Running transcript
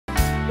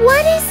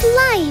What is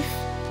life?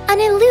 An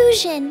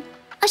illusion,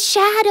 a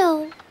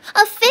shadow,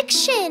 a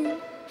fiction.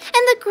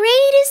 And the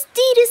greatest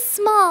deed is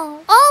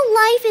small. All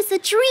life is a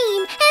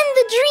dream, and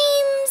the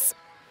dreams...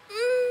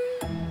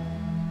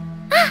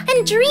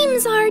 and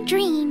dreams are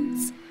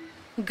dreams.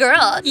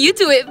 Girl, you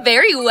do it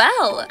very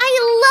well. I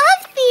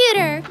love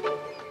theater.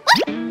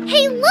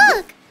 Hey,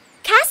 look!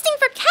 Casting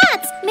for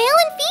cats, male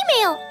and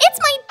female. It's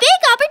my big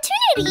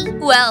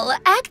opportunity. Well,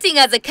 acting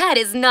as a cat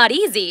is not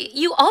easy.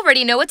 You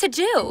already know what to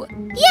do.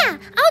 Yeah,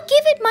 I'll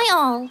give it my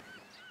all.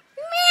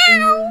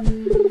 Meow.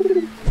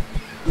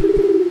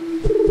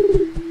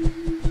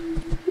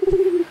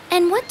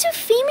 And what do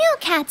female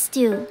cats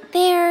do?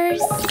 They're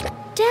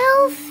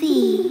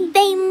stealthy.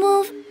 They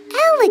move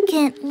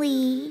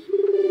elegantly.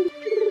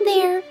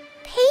 They're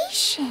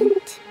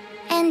patient.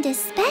 And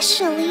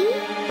especially...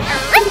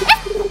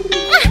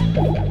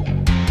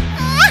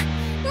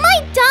 My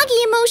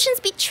doggy emotions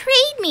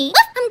betrayed me.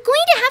 I'm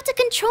going to have to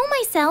control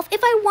myself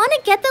if I want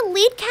to get the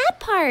lead cat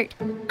part.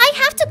 I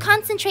have to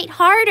concentrate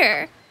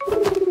harder.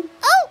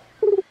 Oh!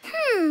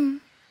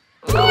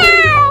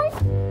 Meow!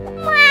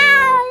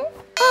 Meow!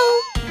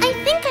 Oh, I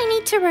think I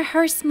need to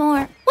rehearse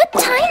more. What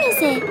time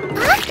is it?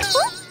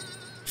 Huh?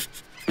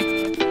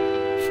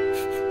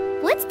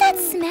 What's that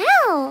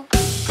smell?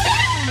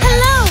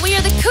 Hello, we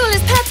are the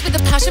coolest pets with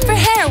a passion for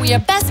hair. We are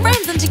best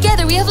friends and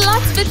together we have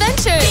lots of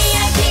adventures.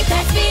 VIP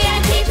pets,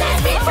 VIP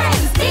pets, be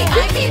friends,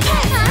 VIP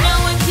pets. No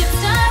one can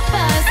stop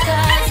us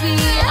cause we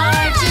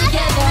are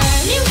together.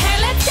 New hair,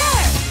 let's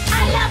start.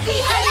 I love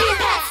VIP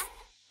pets.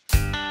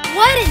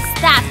 What is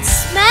that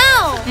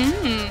smell?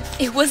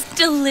 It was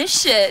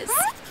delicious.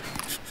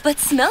 But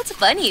smelled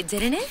funny,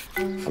 didn't it?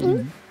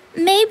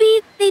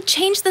 Maybe they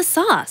changed the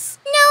sauce.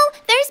 No,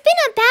 there's been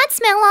a bad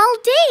smell all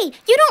day.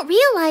 You don't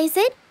realize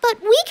it,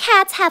 but we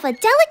cats have a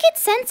delicate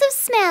sense of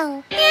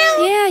smell.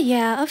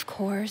 Yeah, of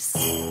course.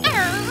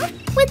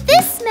 With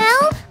this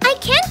smell, I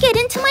can't get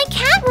into my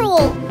cat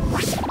roll.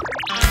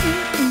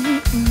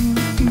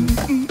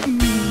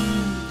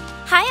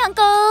 Hi,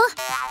 Uncle.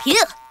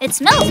 Phew, it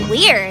smells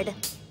weird.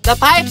 The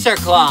pipes are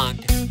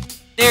clogged.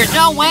 There's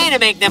no way to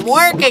make them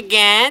work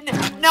again,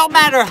 no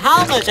matter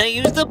how much I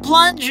use the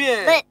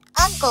plunger. But,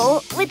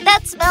 Uncle, with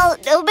that smell,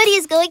 nobody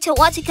is going to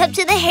want to come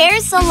to the hair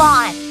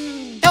salon.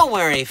 Don't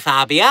worry,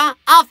 Fabia.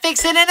 I'll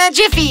fix it in a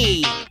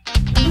jiffy.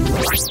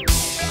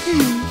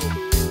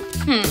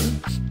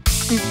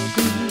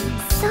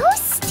 So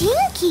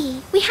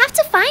stinky. We have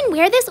to find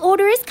where this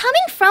odor is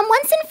coming from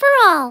once and for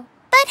all.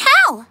 But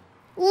how?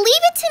 Leave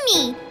it to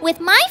me. With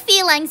my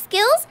feline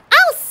skills,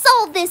 I'll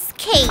solve this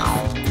case.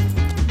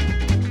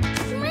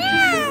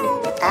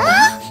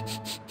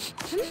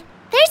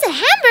 There's a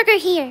hamburger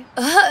here.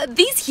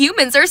 These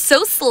humans are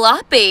so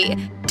sloppy.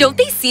 Don't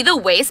they see the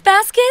waste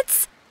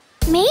baskets?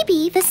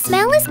 Maybe the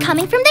smell is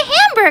coming from the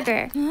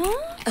hamburger. No,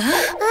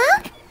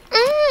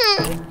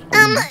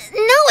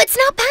 it's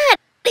not bad.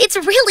 It's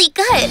really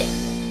good.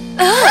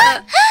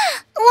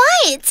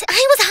 What?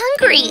 I was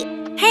hungry.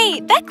 Hey,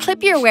 that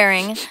clip you're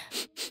wearing.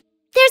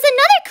 There's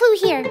another clue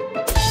here.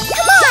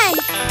 Come on.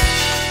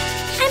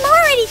 I'm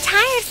already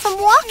tired from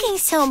walking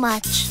so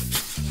much.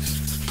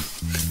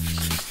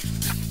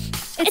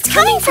 It's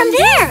coming from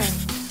there.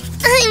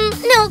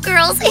 No,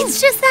 girls. It's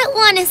just that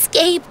one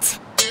escaped.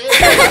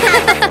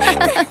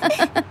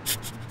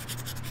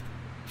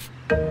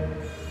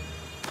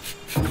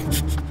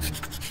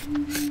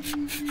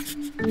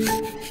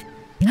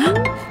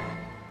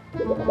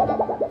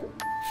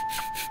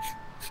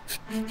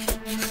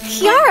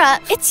 Kiara,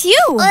 it's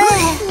you.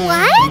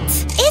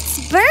 What?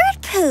 It's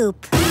bird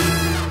poop.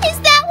 Is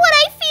that what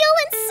I feel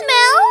and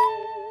smell?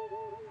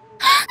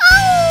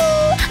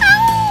 Oh!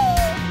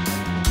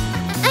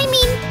 I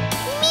mean,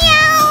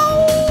 meow!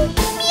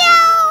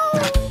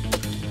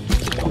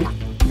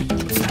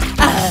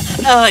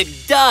 Meow! I'm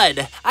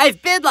done.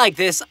 I've been like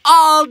this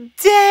all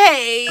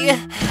day.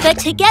 But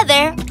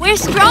together, we're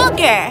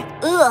stronger.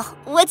 Ugh,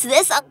 what's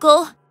this,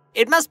 Uncle?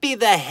 It must be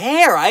the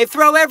hair I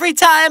throw every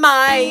time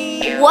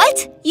I...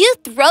 What? You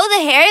throw the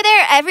hair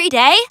there every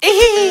day?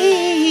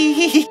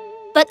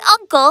 But,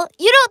 Uncle,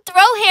 you don't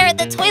throw hair in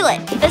the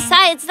toilet.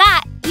 Besides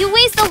that, you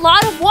waste a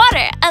lot of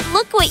water, and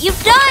look what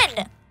you've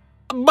done!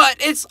 But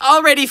it's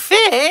already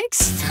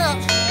fixed.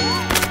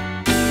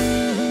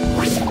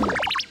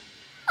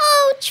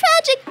 Oh,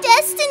 tragic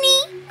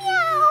destiny,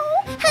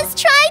 meow, has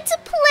tried to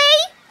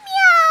play,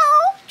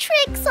 meow,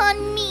 tricks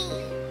on me.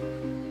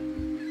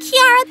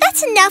 Kiara,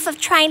 that's enough of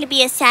trying to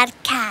be a sad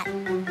cat.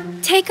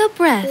 Take a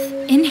breath.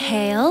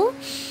 Inhale.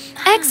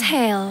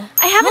 Exhale.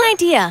 I have an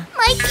idea.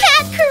 My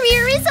cat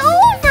career is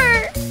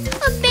over.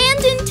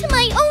 Abandoned to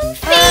my own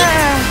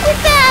fate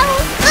without...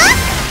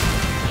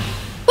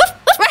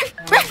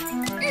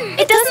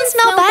 It doesn't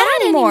smell bad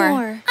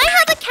anymore. I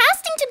have a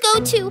casting to go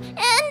to,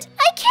 and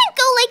I can't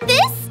go like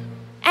this.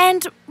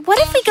 And what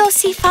if we go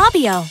see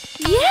Fabio?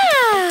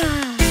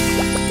 Yeah.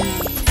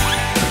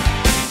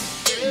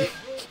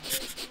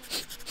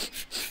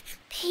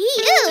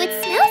 Ew,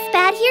 it smells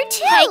bad here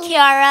too. Hi,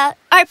 Kiara.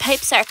 Our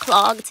pipes are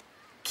clogged.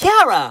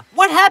 Kiara,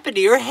 what happened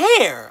to your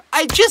hair?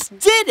 I just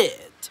did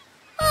it.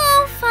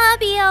 Oh,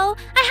 Fabio,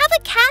 I have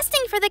a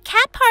casting for the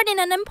cat part in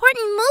an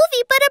important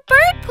movie, but a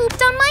bird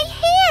pooped on my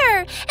hair.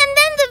 And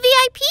then the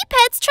VIP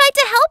pets tried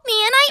to help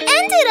me and I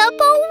ended up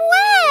all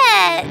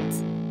wet.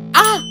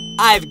 Ah,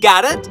 I've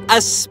got it.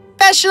 A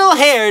special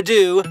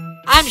hairdo.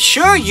 I'm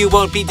sure you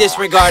won't be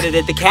disregarded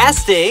at the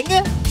casting.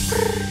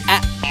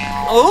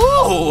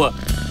 Oh!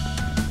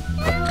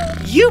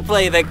 You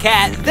play the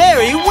cat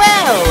very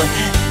well.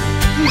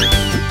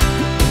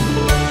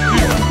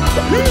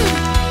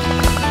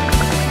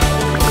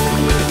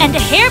 And a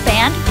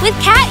hairband with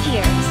cat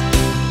ears.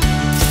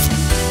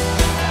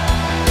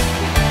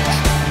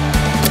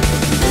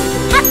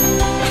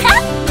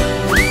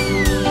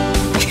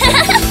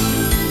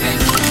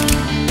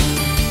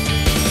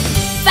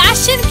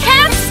 Fashion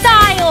cat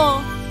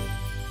style!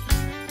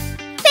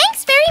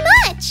 Thanks very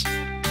much!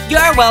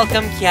 You're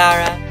welcome,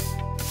 Kiara.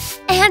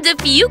 And a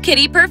few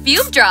kitty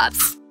perfume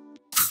drops.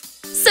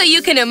 So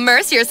you can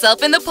immerse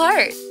yourself in the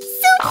part.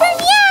 Super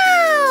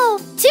meow!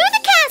 To the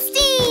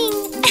casting!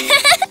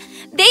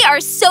 They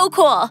are so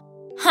cool.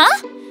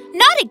 Huh?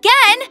 Not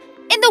again!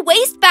 In the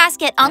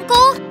wastebasket,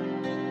 Uncle!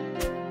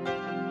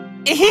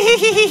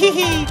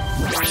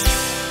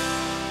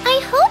 I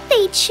hope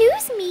they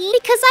choose me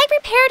because I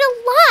prepared a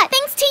lot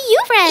thanks to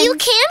you, friends. You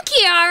can,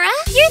 Kiara.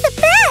 You're the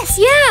best!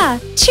 Yeah,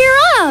 cheer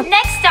up!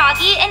 Next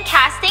doggy in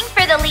casting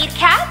for the lead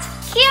cat,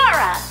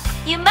 Kiara.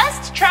 You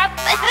must trap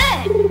the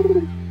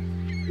hood.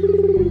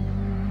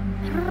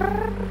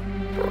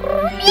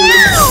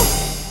 Meow!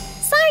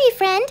 Sorry,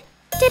 friend.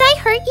 Did I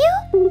hurt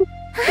you?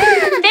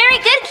 Very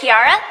good,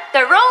 Kiara.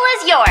 The role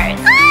is yours.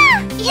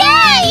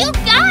 Yeah, you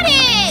got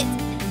it!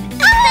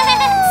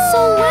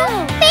 So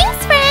well.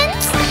 Thanks,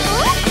 friends.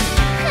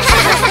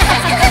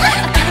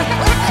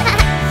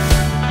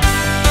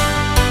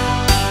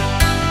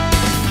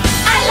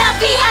 I love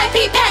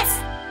VIP pets.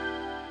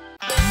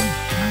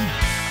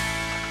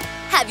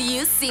 Have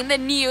you seen the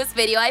newest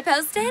video I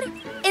posted?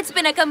 It's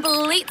been a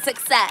complete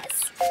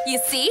success. You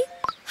see?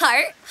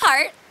 Heart,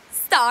 heart,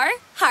 star,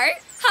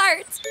 heart,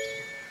 heart.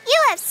 You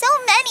have so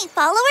many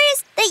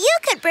followers that you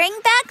could bring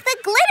back the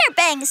glitter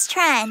bangs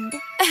trend.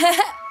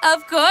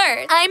 Of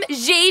course. I'm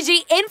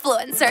Gigi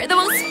Influencer, the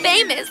most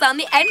famous on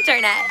the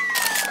internet.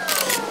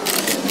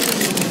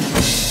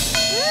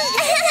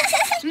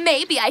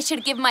 Maybe I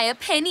should give my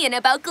opinion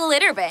about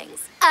glitter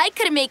bangs. I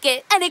could make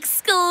it an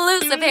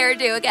exclusive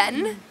hairdo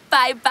again.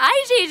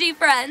 Bye-bye, Gigi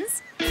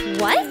friends.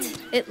 What?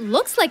 It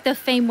looks like the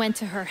fame went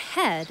to her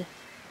head.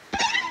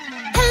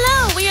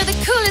 Hello, we are the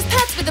coolest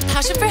pets with a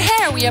passion for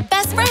hair. We are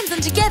best friends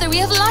and together we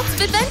have lots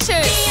of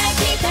adventures.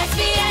 VIP pets,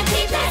 be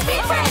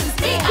friends,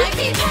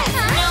 VIP pets.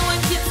 No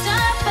one can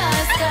stop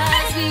us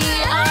 'cause we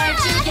are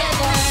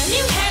together.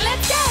 New hair,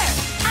 let's share.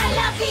 I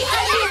love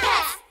VIP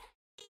pets.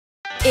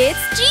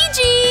 It's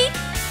Gigi!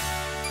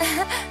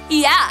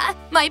 Yeah,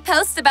 my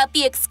post about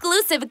the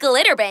exclusive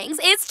glitter bangs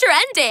is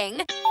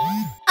trending.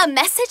 A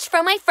message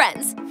from my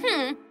friends.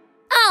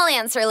 I'll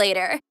answer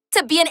later.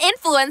 To be an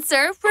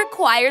influencer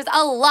requires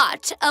a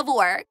lot of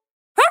work.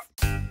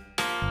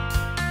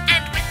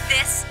 And with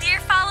this, dear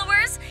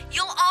followers,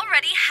 you'll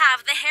already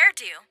have the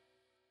hairdo.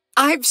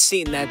 I've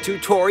seen that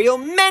tutorial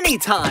many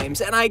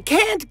times, and I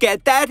can't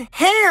get that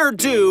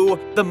hairdo.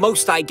 The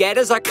most I get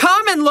is a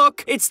common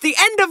look. It's the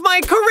end of my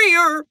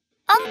career.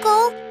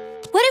 Uncle,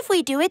 what if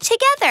we do it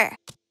together?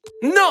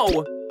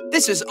 No,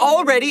 this is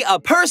already a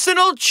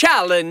personal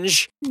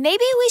challenge.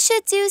 Maybe we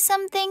should do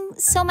something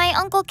so my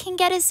uncle can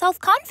get his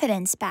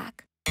self-confidence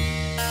back.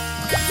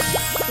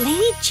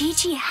 Lady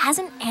Gigi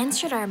hasn't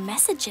answered our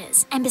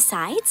messages. And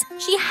besides,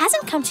 she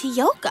hasn't come to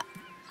yoga.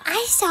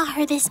 I saw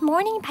her this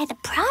morning by the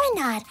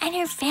promenade, and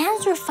her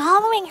fans were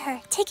following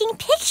her, taking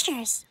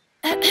pictures.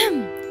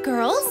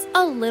 Girls,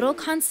 a little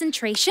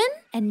concentration,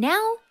 and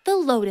now the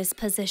lotus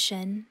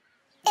position.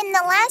 In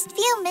the last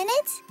few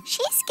minutes,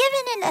 she's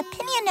given an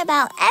opinion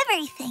about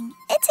everything.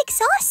 It's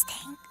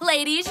exhausting.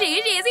 Lady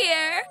Gigi's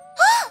here.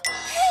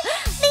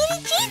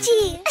 Lady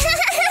Gigi!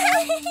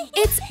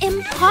 It's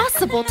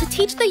impossible to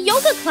teach the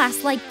yoga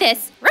class like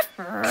this.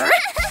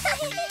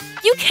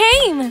 You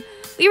came!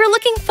 We were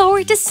looking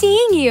forward to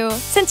seeing you.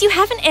 Since you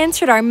haven't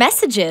answered our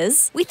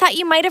messages, we thought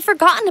you might have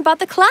forgotten about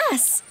the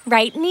class.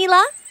 Right,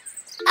 Neela?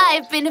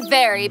 I've been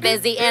very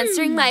busy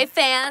answering my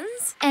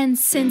fans. And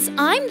since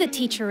I'm the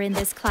teacher in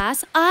this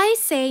class, I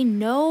say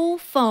no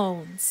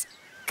phones.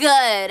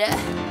 Good.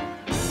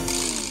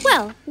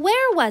 Well,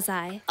 where was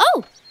I?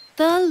 Oh,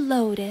 the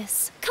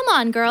lotus. Come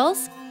on,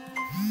 girls.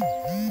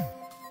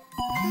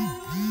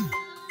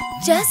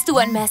 Just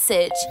one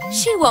message.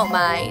 She won't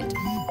mind.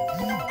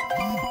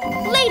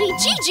 Lady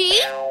Gigi!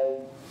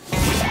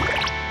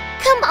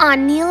 Come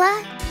on,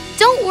 Neela.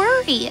 Don't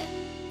worry.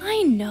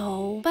 I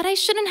know, but I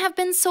shouldn't have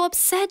been so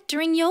upset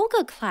during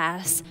yoga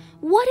class.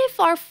 What if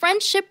our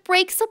friendship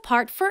breaks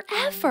apart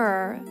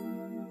forever?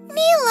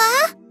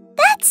 Neela,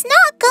 that's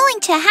not going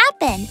to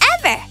happen,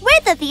 ever.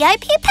 We're the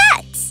VIP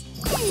pets.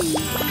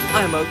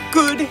 I'm a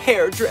good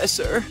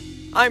hairdresser.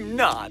 I'm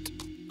not.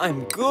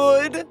 I'm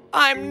good.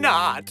 I'm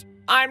not.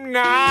 I'm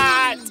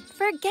not.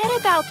 Forget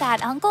about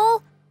that,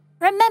 Uncle.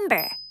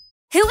 Remember,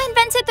 Who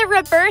invented the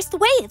reversed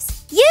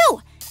waves?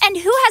 You! And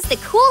who has the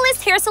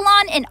coolest hair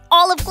salon in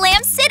all of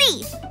Glam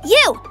City?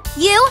 You,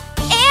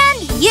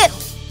 and you!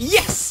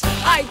 Yes!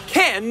 I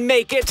can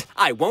make it!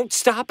 I won't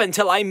stop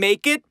until I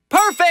make it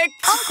perfect!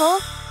 Uncle,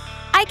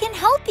 I can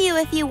help you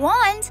if you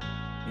want.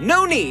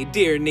 No need,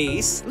 dear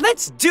niece.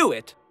 Let's do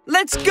it.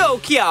 Let's go,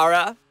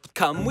 Kiara.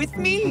 Come with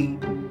me.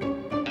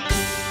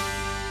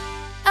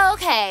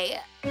 Okay,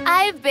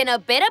 I've been a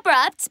bit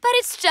abrupt, but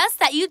it's just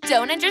that you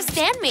don't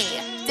understand me.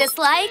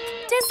 Dislike,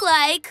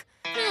 dislike.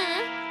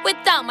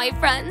 Without my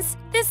friends,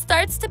 this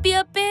starts to be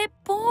a bit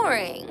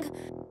boring.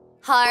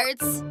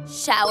 Hearts,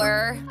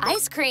 shower,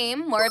 ice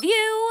cream, more of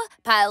you,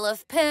 pile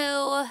of poo.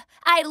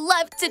 I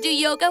love to do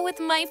yoga with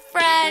my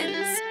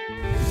friends.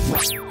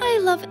 I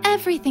love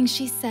everything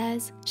she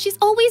says. She's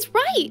always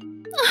right.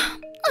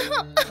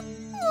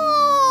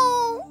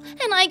 Oh,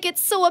 and I get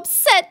so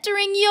upset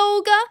during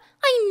yoga.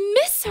 I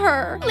miss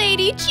her,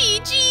 Lady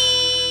Gigi.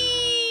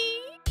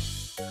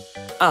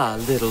 A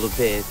little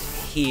bit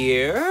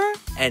here,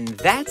 and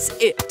that's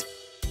it.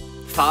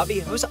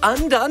 Fabio's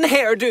undone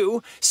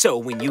hairdo, so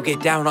when you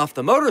get down off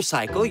the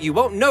motorcycle, you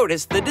won't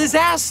notice the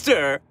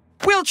disaster.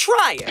 We'll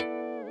try it.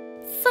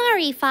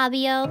 Sorry,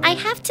 Fabio. I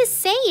have to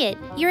say it.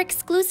 Your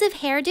exclusive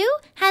hairdo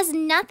has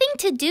nothing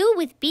to do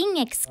with being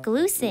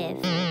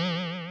exclusive.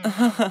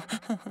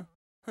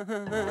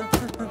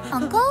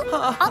 Uncle,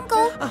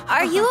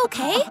 are you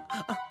okay?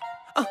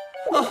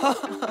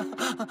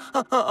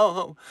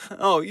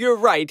 Oh, you're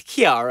right,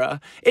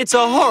 Kiara. It's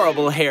a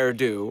horrible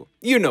hairdo.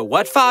 You know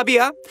what,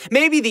 Fabia?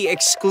 Maybe the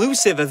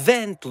exclusive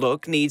event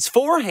look needs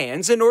 4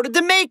 hands in order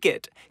to make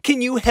it.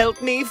 Can you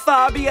help me,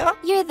 Fabia?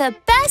 You're the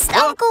best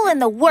uncle in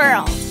the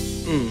world.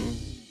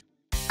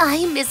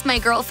 I miss my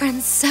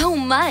girlfriends so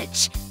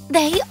much.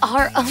 They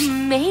are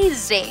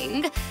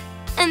amazing.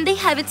 And they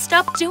haven't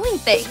stopped doing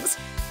things.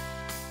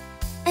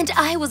 And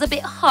I was a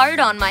bit hard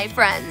on my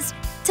friends.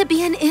 To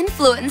be an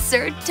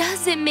influencer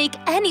doesn't make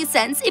any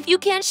sense if you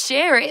can't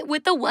share it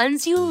with the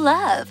ones you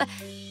love.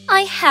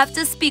 I have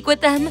to speak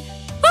with them.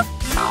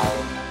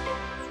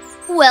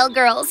 Well,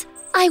 girls,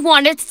 I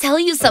wanted to tell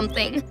you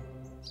something.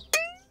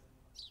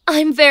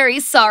 I'm very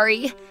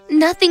sorry.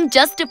 Nothing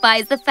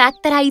justifies the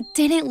fact that I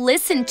didn't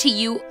listen to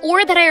you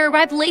or that I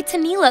arrived late to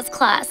Mila's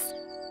class.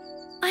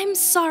 I'm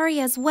sorry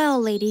as well,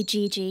 Lady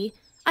Gigi.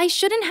 I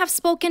shouldn't have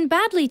spoken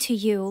badly to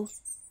you.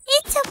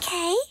 It's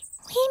okay.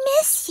 We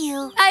miss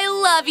you. I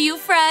love you,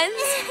 friends.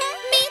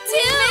 Me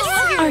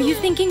too. Are you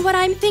thinking what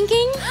I'm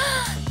thinking?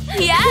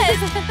 Yes,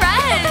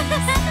 friends.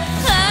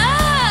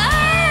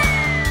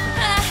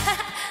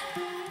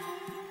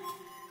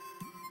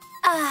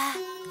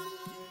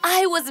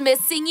 I was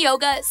missing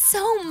yoga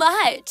so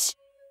much.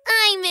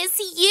 I miss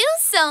you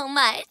so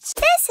much.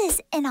 This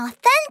is an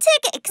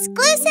authentic,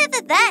 exclusive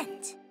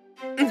event.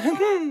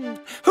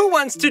 Who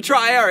wants to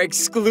try our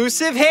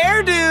exclusive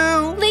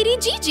hairdo? Lady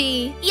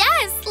Gigi.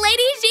 Yes,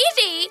 Lady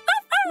Gigi.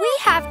 We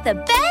have the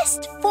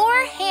best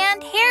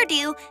 4-hand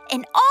hairdo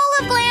in all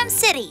of Glam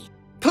City.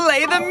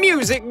 Play the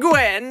music,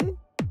 Gwen.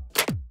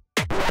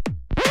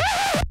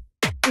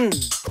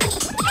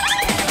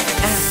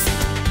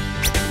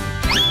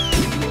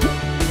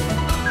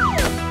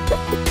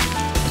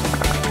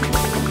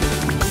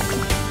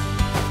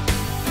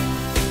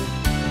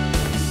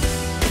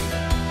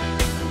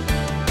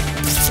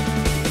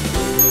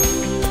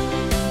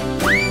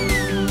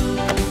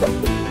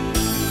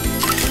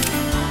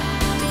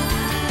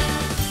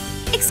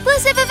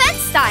 Exclusive event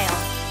style.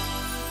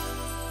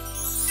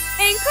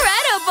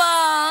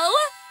 Incredible!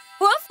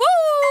 Woof woo!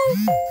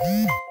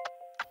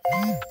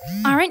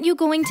 Aren't you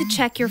going to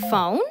check your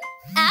phone?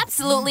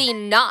 Absolutely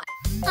not.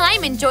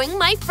 I'm enjoying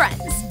my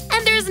friends,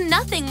 and there's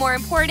nothing more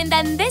important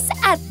than this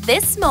at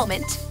this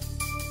moment.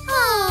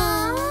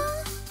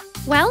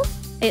 Aww. Well,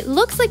 it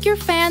looks like your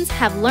fans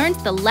have learned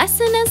the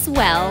lesson as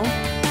well.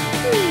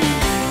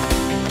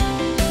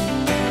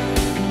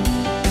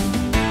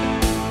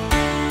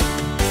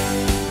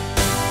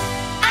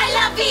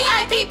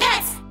 VIP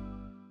pets!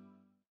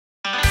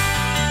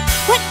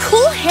 What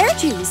cool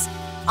hairdos!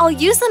 I'll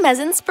use them as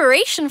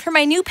inspiration for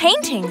my new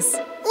paintings.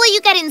 Will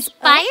you get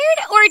inspired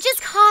or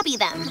just hobby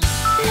them?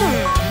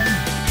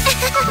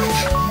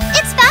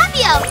 It's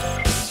Fabio!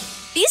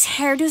 These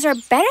hairdos are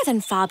better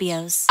than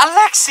Fabio's.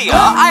 Alexia,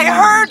 I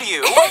heard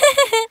you.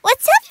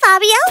 What's up,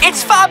 Fabio?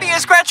 It's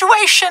Fabia's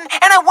graduation,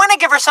 and I want to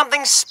give her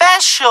something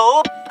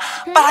special,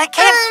 but I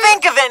can't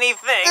think of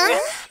anything.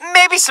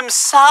 Maybe some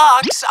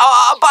socks,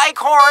 a bike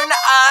horn,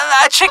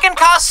 a chicken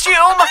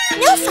costume.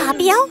 No,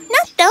 Fabio,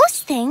 not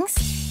those things.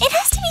 It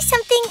has to be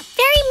something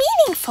very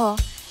meaningful,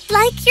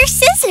 like your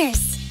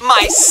scissors.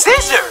 My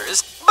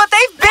scissors? But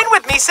they've been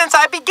with me since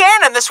I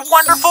began in this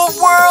wonderful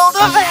world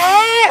of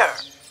hair.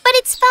 But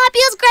it's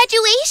Fabio's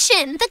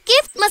graduation. The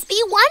gift must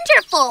be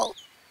wonderful.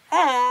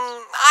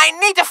 I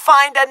need to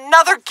find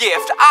another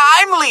gift.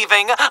 I'm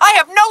leaving. I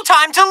have no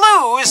time to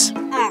lose.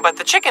 But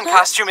the chicken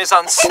costume is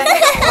on sale.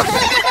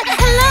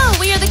 Hello,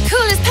 we are the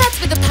coolest pets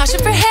with a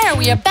passion for hair.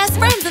 We are best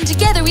friends and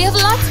together we have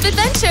lots of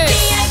adventures.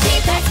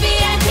 VIP pets,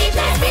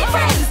 be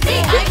friends,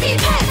 VIP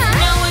pets.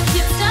 No one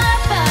can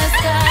stop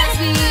us.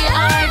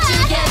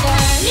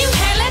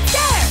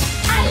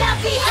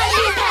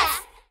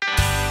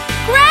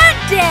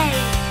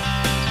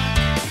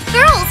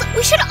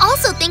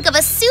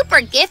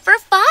 gift for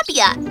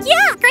Fabia.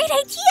 Yeah, great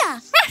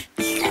idea.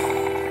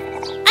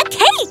 A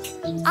cake!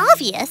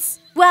 Obvious.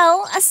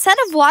 Well, a set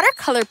of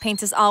watercolor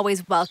paints is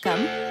always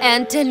welcome.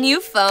 And a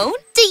new phone?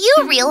 Do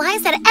you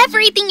realize that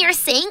everything you're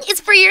saying is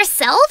for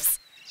yourselves?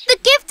 The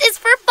gift is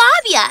for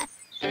Fabia.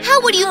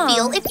 How would you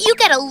feel if you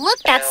get a look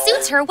that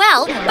suits her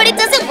well, but it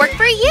doesn't work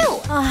for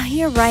you?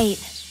 You're right.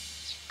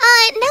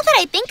 Now that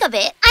I think of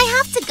it, I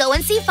have to go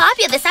and see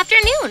Fabia this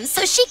afternoon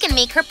so she can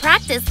make her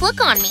practice look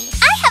on me.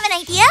 I have an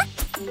idea.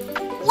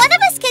 One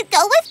of us could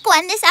go with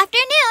Gwen this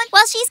afternoon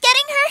while she's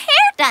getting her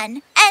hair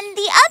done. And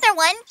the other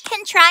one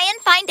can try and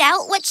find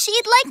out what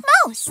she'd like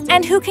most.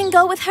 And who can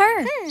go with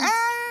her?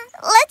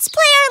 Let's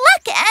play our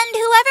luck and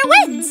whoever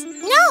wins.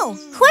 No,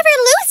 whoever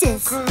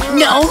loses.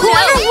 No,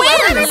 whoever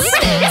wins.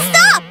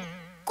 Stop!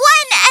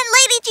 Gwen and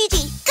Lady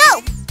Gigi,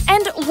 go!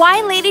 And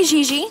why Lady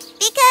Gigi?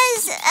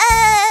 Because,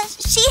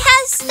 she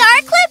has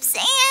star clips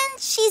and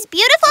she's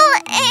beautiful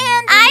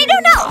and I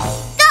don't know.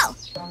 Go!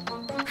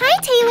 Hi,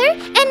 Taylor.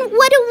 And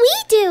what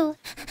do?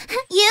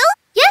 You?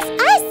 Yes,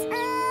 us.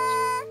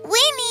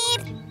 We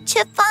need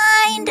to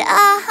find 100,000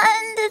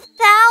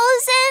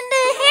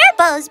 hair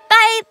bows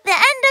by the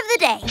end of the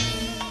day.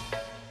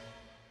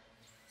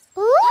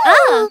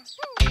 Ooh!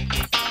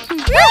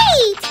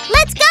 Great!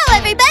 Let's go,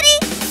 everybody!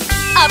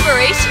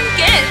 Operation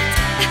Gift!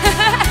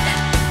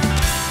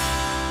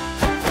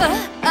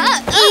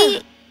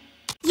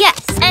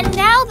 Yes, and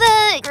now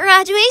the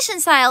graduation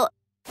style.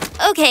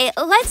 Okay,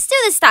 let's do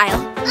the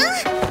style.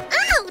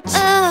 Ouch!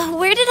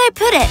 Where did I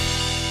put it?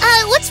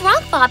 What's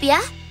wrong,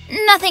 Fabia?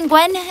 Nothing,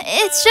 Gwen.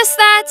 It's just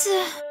that...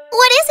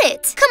 What is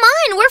it? Come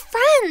on, we're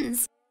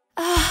friends.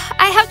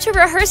 I have to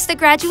rehearse the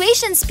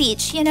graduation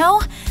speech, you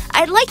know?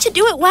 I'd like to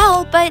do it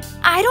well, but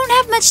I don't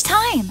have much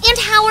time. And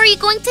how are you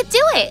going to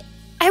do it?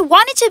 I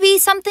want it to be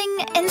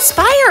something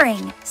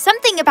inspiring.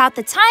 Something about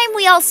the time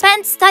we all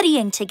spent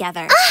studying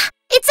together.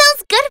 It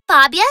sounds good,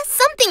 Fabia.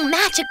 Something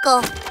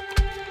magical.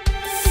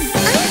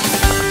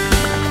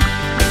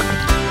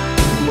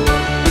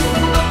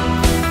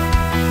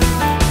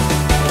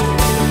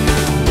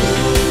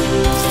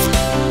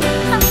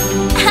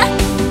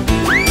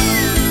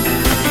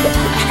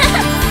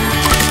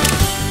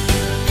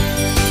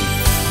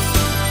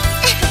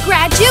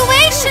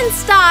 Graduation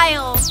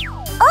style!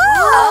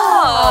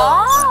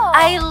 Oh!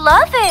 I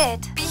love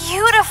it!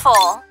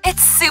 Beautiful!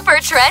 It's super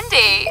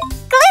trendy!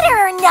 Glitter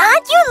or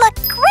not, you look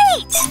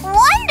great!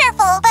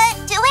 Wonderful, but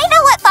do we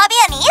know what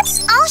Fabia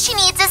needs? All she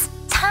needs is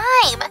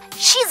time.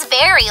 She's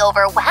very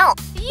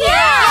overwhelmed.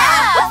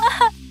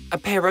 Yeah! A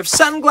pair of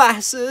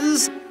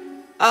sunglasses,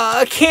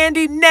 a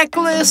candy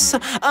necklace,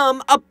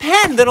 a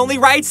pen that only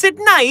writes at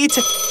night.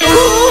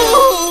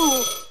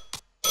 Ooh!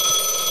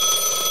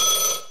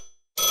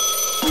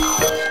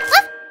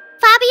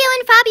 Fabio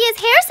and Fabia's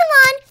hair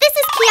salon. This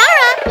is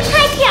Kiara.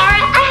 Hi,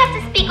 Kiara. I have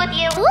to speak with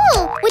you. Ooh,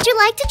 would you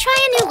like to try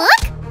a new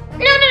look?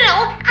 No.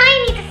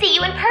 I need to see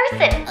you in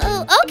person.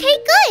 Oh, okay,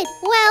 good.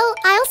 Well,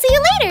 I'll see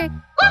you later.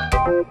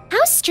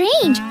 How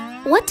strange.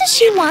 What does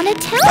she want to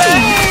tell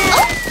me?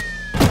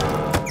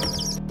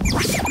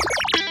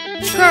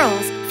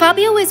 Girls,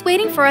 Fabio is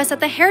waiting for us at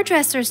the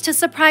hairdresser's to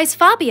surprise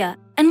Fabia,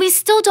 and we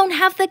still don't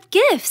have the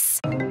gifts.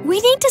 We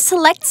need to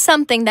select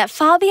something that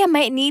Fabia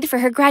might need for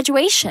her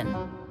graduation.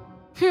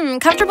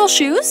 Comfortable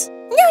shoes?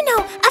 No,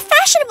 a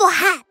fashionable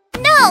hat.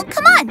 No,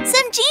 come on,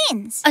 some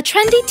jeans. A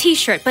trendy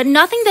t-shirt, but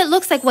nothing that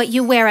looks like what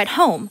you wear at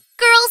home.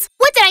 Girls,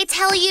 what did I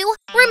tell you?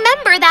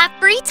 Remember that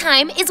free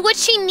time is what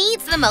she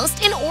needs the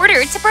most in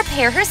order to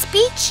prepare her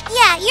speech.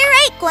 Yeah, you're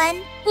right,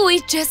 Gwen.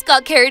 We just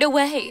got carried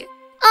away.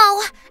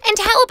 Oh, and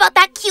how about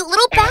that cute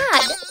little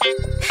bag?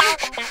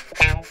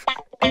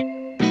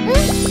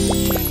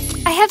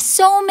 I have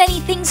so many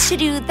things to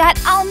do that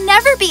I'll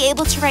never be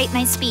able to write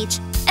my speech.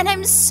 And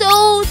I'm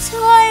so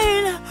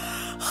tired.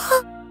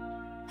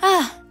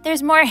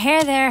 There's more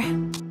hair there.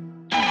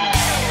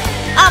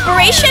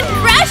 Operation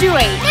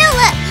Graduate!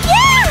 Nilla,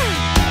 yeah!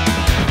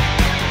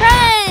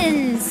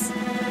 Friends!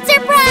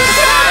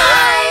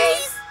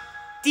 Surprise!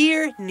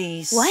 Dear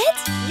niece.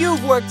 What?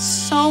 You've worked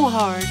so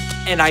hard,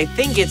 and I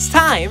think it's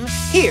time.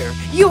 Here,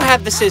 you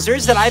have the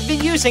scissors that I've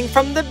been using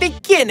from the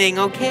beginning,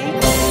 okay?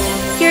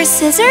 Your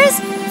scissors?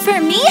 For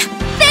me?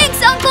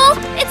 Thanks, Uncle!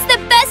 It's the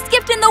best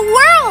gift in the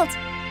world!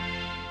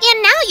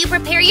 And now you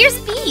prepare your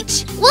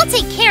speech. We'll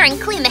take care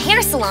and clean the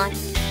hair salon.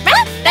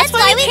 That's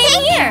why we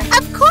came here!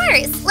 Of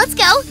course! Let's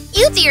go.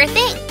 You do your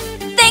thing.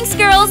 Thanks,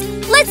 girls!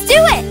 Let's do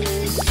it!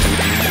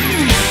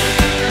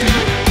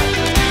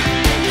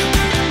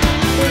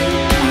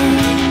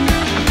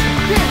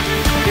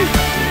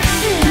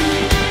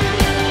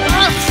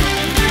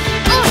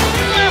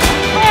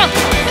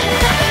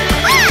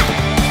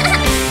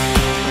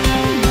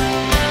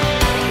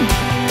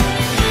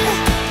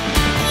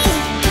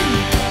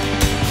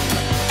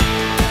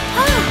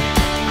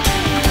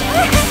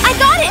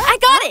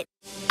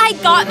 I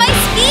got my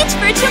speech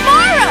for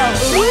tomorrow!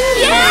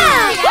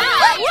 Yeah!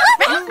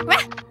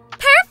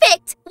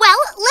 Perfect! Well,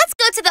 let's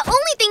go to the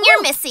only thing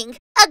you're missing.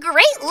 A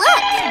great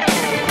look!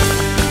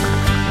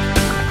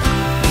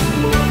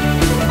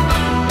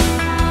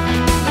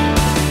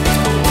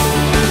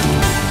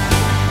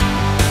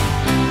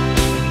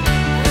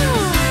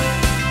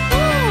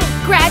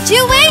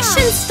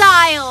 Graduation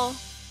style!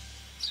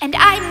 And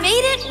I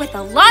made it with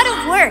a lot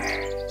of work.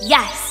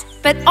 Yes,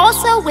 but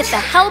also with the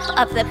help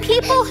of the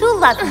people who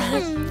love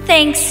me.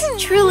 Thanks,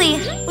 truly.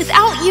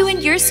 Without you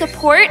and your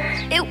support,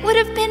 it would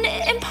have been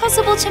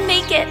impossible to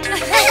make it.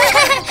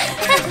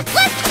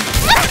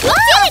 Look!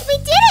 We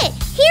did it!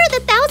 Here are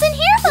the 1,000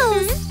 hair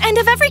bows! And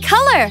of every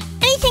color.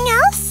 Anything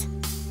else?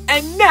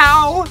 And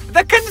now,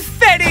 the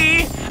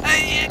confetti!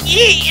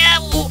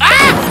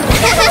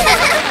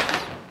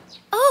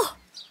 Oh,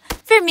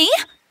 for me?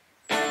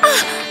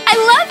 Oh, I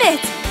love it!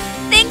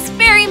 Thanks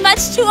very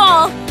much to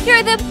all.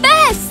 You're the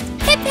best!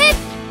 Hip hip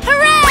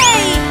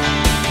hooray!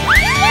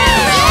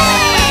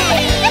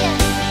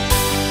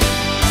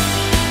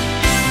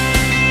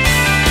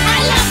 I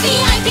love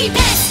VIP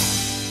Pets!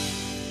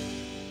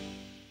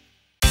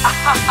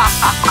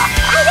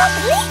 I don't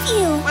believe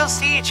you! We'll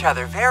see each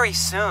other very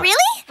soon. Really?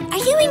 Are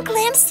you in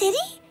Glam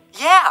City?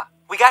 Yeah,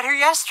 we got here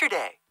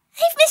yesterday.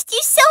 I've missed you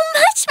so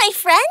much, my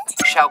friend!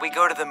 Shall we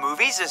go to the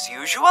movies as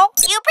usual?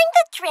 You bring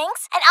the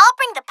drinks, and I'll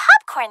bring the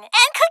popcorn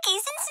and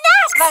cookies and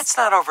snacks! Let's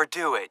not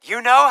overdo it.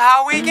 You know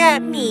how we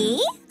get.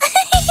 Me?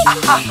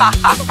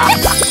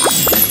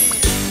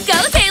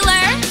 Go,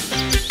 Taylor!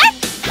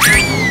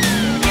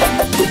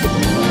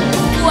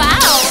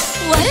 Wow,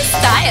 what a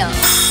style!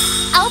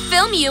 I'll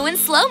film you in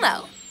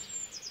slow-mo.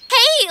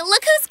 Hey,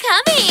 look who's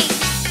coming!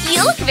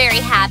 You look very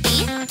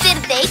happy. Did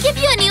they give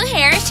you a new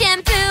hair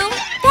shampoo?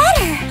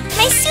 Better!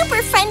 My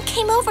super friend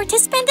came over to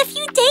spend a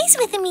few days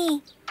with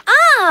me.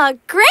 Ah,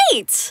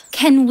 great!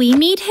 Can we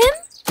meet him?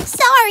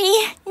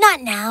 Sorry,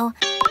 not now.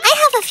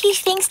 I have a few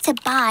things to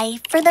buy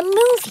for the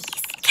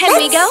movies. Can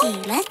we go?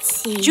 Let's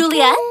see.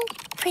 Juliet?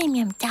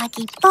 Premium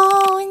doggy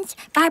bones,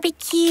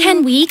 barbecue.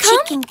 Can we come?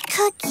 Chicken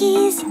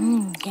cookies.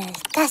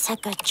 Yes, that's a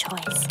good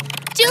choice.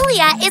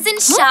 Julia is in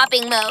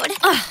shopping mode.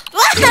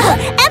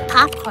 And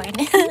popcorn.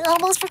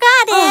 Almost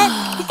forgot it.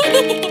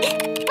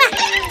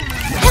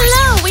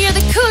 Hello, we are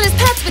the coolest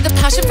pets with a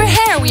passion for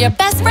hair. We are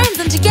best friends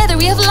and together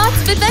we have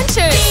lots of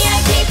adventures.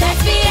 VIP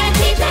Pets,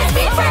 VIP Pets,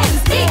 be friends,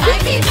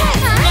 VIP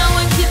Pets. No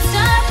one can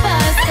stop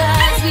us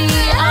 'cause we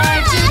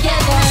are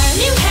together.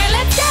 New hair,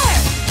 let's share.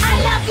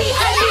 I love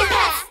VIP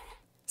Pets.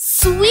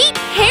 Sweet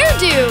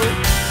hairdo!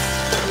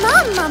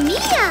 Mamma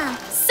mia!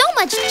 So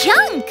much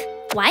junk!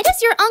 Why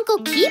does your uncle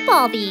keep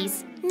all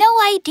these? No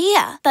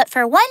idea, but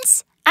for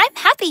once, I'm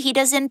happy he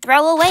doesn't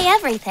throw away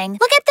everything.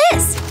 Look at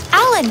this!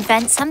 I'll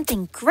invent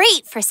something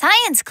great for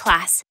science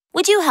class.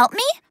 Would you help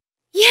me?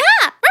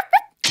 Yeah!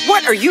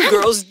 What are you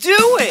girls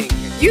doing?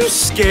 You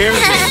scared me.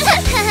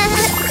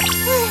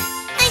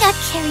 I got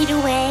carried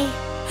away.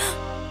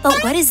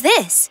 But what is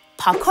this?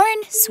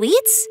 Popcorn?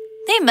 Sweets?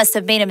 They must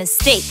have made a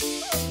mistake.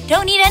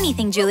 Don't eat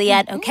anything,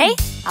 Juliet, okay?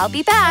 I'll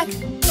be back.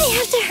 I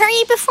have to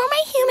hurry before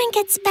my human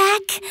gets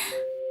back.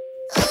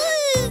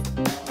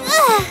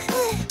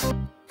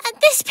 At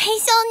this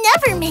pace, I'll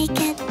never make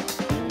it.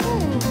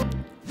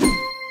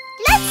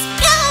 Let's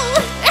go!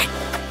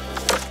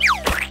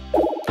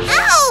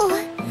 Ow!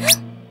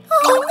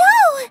 Oh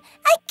no!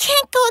 I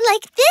can't go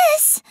like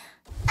this.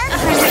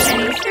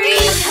 103,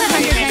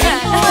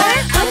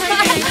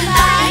 104,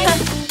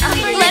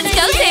 Let's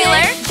go,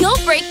 Taylor.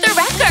 You'll break the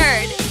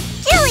record.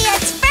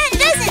 Juliet's friend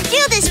doesn't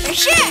do this for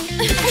sure.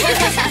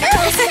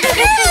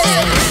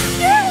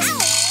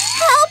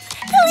 Help,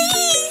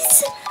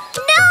 please!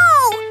 No!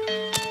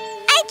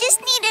 I just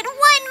needed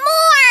one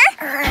more.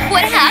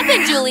 What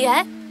happened,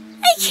 Juliet?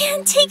 I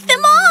can't take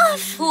them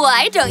off.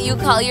 Why don't you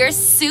call your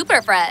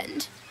super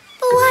friend?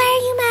 But why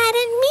are you mad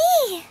at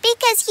me?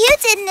 Because you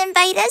didn't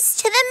invite us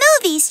to the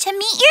movies to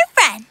meet your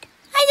friend.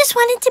 I just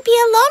wanted to be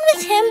alone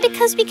with him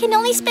because we can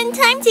only spend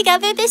time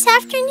together this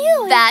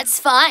afternoon. That's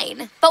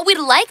fine, but we'd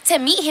like to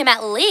meet him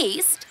at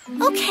least.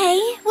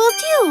 Okay, we'll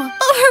do.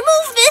 But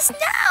remove this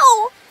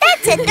now.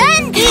 That's a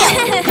done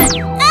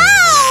deal.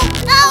 Ow!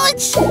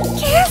 Ouch!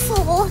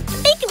 Careful. The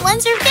bacon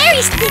ones are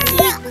very sticky.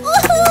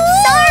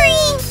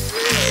 Sorry.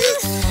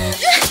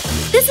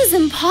 This is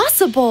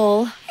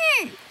impossible.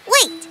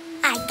 Wait,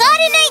 I got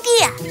an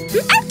idea.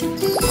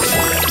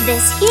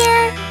 This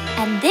here,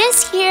 and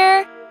this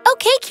here.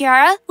 Okay,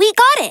 Kiara, we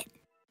got it.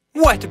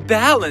 What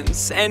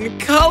balance and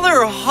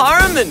color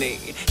harmony.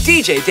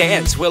 DJ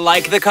Dance will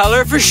like the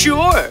color for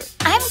sure.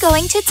 I'm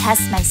going to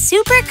test my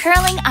super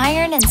curling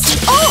iron and see.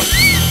 Oh!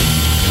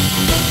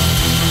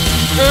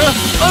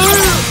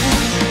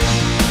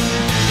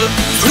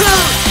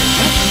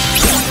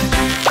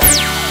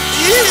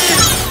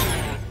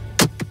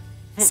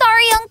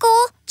 Sorry,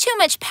 Uncle. Too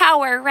much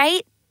power,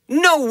 right?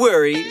 No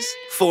worries.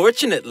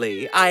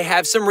 Fortunately, I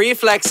have some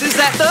reflexes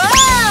that...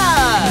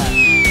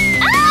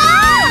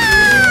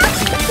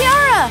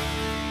 Kiara!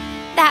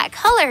 That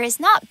color is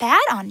not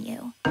bad on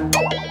you.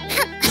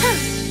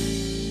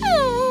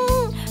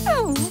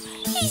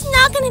 He's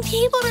not going to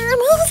be able to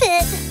remove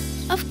it.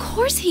 Of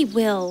course he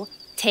will.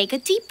 Take a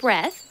deep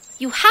breath.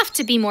 You have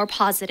to be more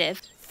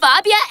positive.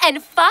 Fabia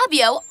and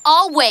Fabio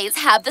always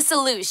have the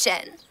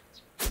solution.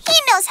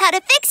 He knows how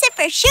to fix it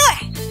for sure.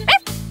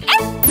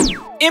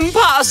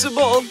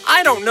 Impossible!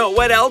 I don't know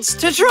what else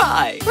to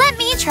try. Let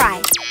me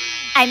try.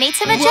 I made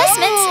some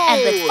adjustments,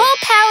 and with full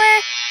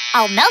power,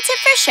 I'll melt it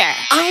for sure.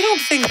 I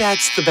don't think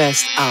that's the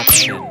best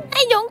option.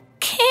 I don't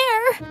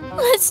care.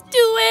 Let's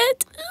do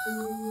it.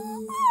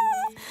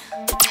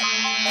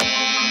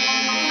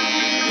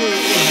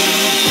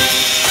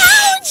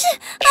 Ouch!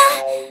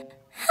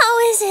 How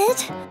is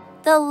it?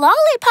 The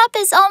lollipop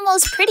is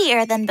almost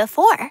prettier than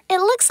before. It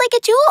looks like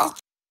a jewel.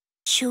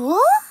 Jewel?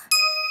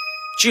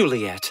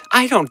 Juliet,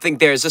 I don't think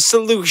there's a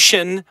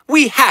solution.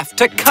 We have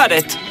to cut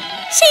it.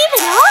 Shave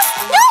it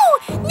off? No,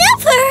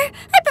 never.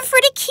 I prefer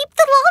to keep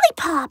the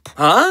lollipop.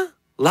 Huh?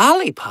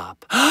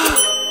 Lollipop?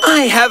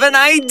 I have an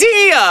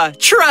idea!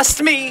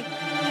 Trust me!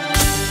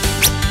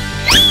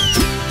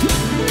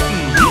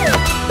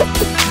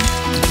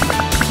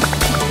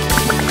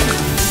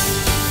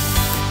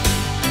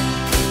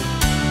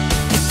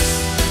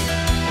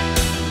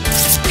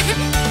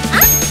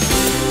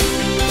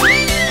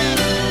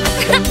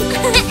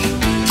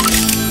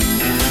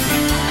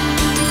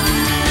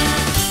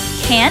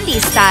 Candy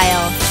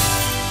style.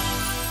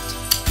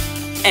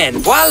 And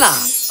voila!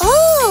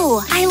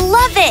 Oh, I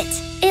love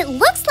it. It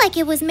looks like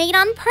it was made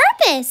on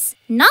purpose.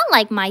 Not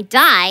like my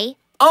dye.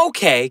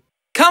 Okay,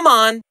 come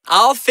on.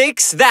 I'll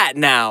fix that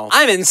now.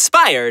 I'm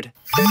inspired.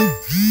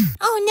 Oh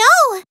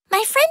no,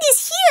 my friend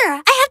is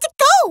here. I have to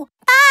go.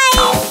 Bye.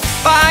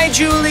 Bye,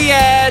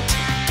 Juliet!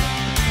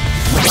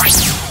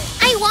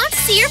 I want to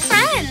see your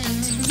friend.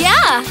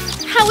 Yeah,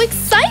 how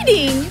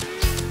exciting!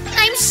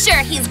 I'm sure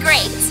he's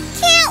great.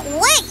 Can't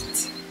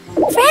wait.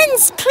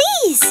 Friends,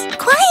 please,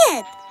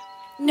 quiet.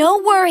 No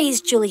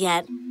worries,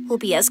 Juliet. We'll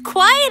be as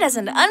quiet as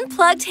an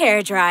unplugged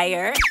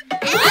hairdryer.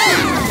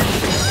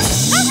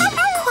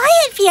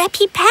 Quiet,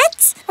 VIP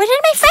pets. Where did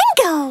my friend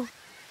go?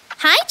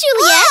 Hi,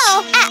 Juliet.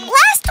 Whoa, at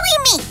last we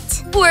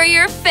meet. We're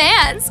your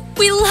fans.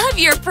 We love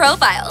your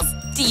profiles.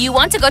 Do you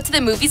want to go to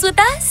the movies with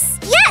us?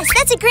 Yes,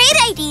 that's a great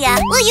idea.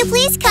 Will you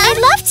please come? I'd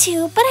love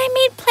to, but I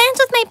made plans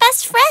with my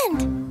best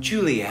friend.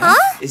 Juliet,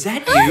 Huh? is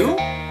that you?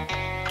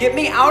 Get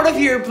me out of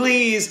here,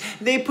 please.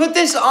 They put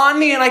this on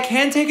me and I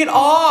can't take it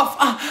off.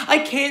 I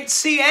can't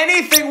see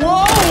anything.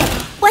 Whoa!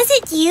 Was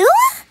it you?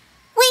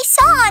 We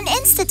saw on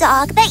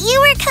Instadog that you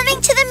were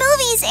coming to the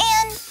movies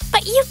and...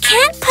 But you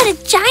can't put a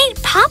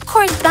giant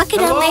popcorn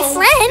bucket on my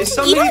friend. Is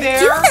somebody You don't there?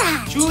 do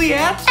that.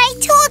 Juliet? I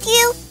told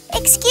you.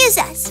 Excuse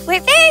us. We're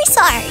very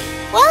sorry.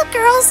 Well,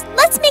 girls,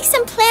 let's make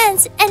some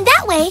plans, and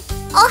that way,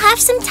 I'll have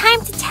some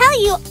time to tell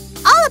you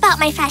all about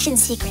my fashion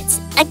secrets.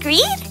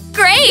 Agreed?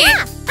 Great!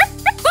 Yeah.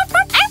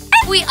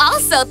 We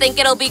also think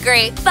it'll be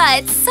great,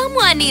 but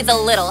someone needs a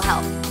little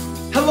help.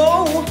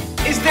 Hello?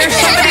 Is there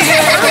somebody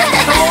there?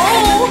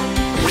 Hello?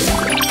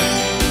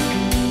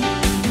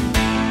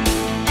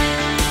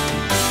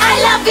 I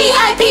love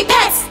VIP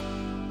pets!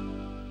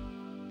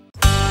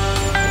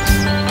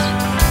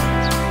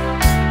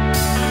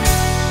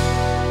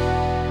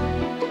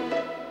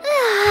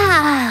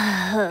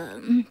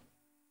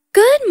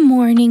 Good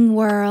morning,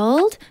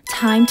 world.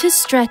 Time to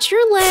stretch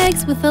your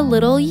legs with a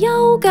little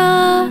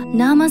yoga.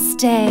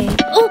 Namaste.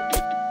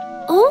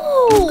 Oh.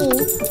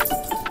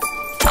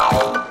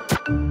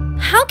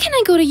 How can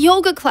I go to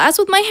yoga class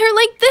with my hair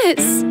like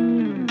this?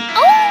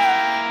 Oh.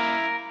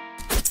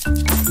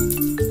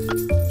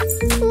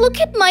 Look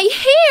at my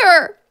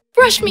hair.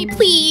 Brush me,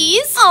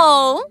 please.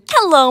 Oh,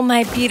 hello,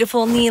 my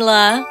beautiful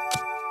Neela.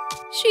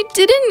 She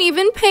didn't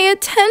even pay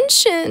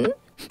attention.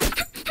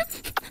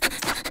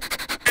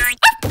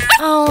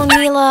 Oh,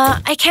 Neela,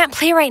 I can't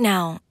play right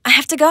now. I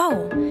have to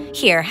go.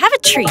 Here, have a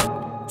treat.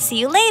 See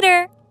you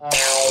later.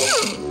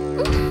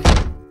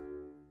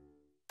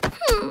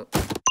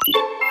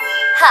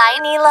 Hi,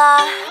 Neela.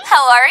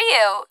 How are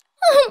you?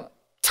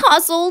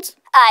 Tousled.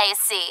 I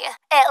see.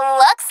 It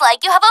looks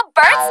like you have a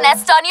bird's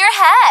nest on your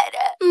head.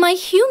 My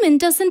human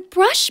doesn't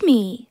brush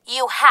me.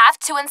 You have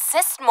to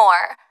insist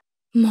more.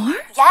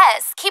 More?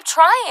 Yes, keep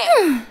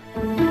trying.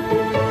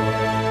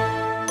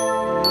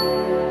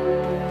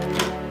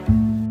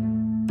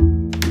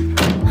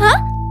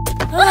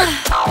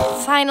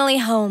 Finally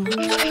home.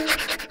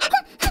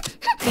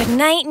 Good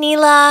night,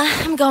 Neela.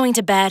 I'm going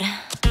to bed.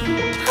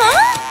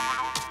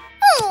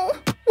 Oh,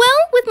 well,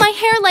 with my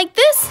hair like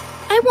this,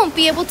 I won't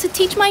be able to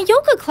teach my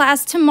yoga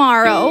class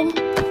tomorrow.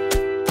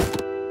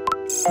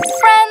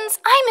 Friends,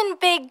 I'm in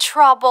big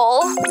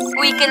trouble.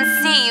 We can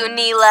see you,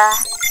 Neela.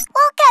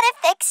 We'll get it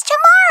fixed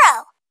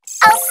tomorrow.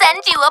 I'll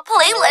send you a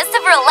playlist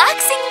of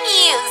relaxing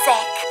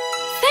music.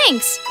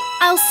 Thanks.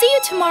 I'll see you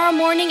tomorrow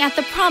morning at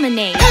the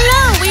promenade.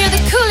 Hello, we are the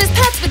coolest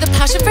pets with a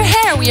passion for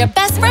hair. We are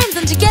best friends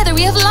and together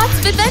we have lots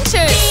of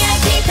adventures.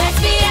 VIP pets,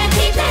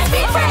 VIP pets,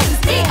 be friends,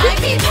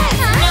 VIP pets.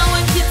 No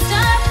one can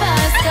stop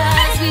us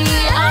 'cause we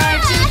are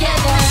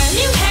together.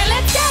 New hair,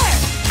 let's share.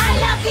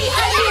 I love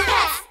VIP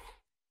pets.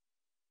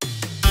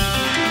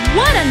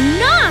 What a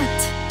knot!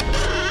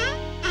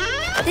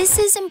 This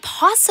is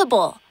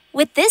impossible.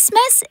 With this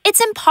mess, it's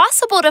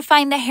impossible to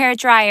find the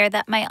hairdryer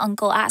that my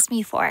uncle asked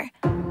me for.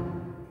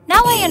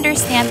 Now I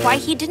understand why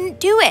he didn't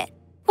do it.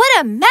 What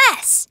a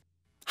mess!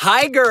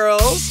 Hi,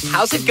 girls.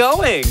 How's it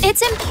going?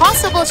 It's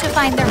impossible to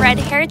find the red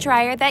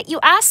hairdryer that you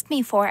asked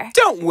me for.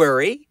 Don't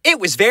worry.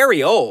 It was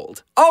very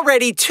old.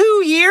 Already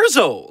 2 years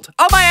old.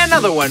 I'll buy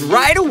another one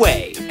right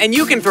away. And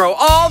you can throw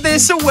all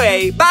this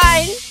away.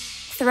 Bye.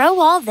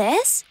 Throw all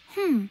this?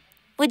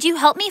 Would you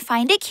help me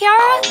find it,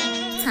 Kiara?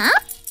 Huh?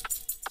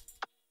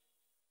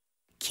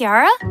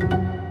 Kiara?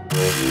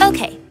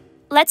 Okay,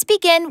 let's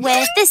begin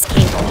with this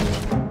cable.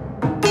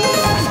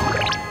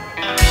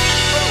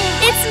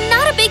 It's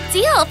not a big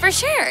deal, for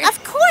sure.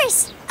 Of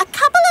course. A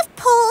couple of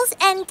pulls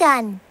and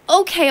done.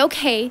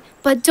 Okay,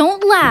 but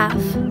don't laugh.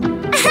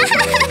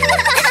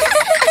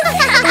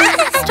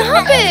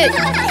 Stop it!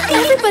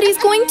 Everybody's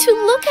going to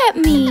look at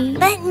me.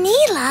 But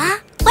Neela,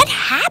 what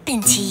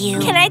happened to you?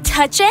 Can I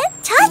touch it?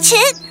 Touch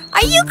it?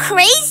 Are you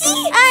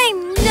crazy?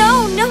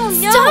 No.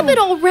 Stop it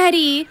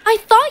already! I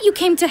thought you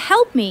came to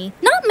help me,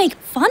 not make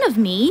fun of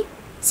me.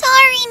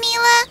 Sorry,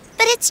 Neela,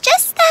 but it's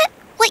just that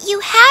what you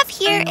have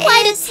here is...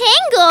 Quite a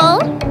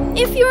tangle!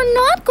 If you're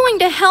not going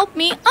to help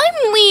me,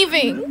 I'm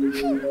leaving.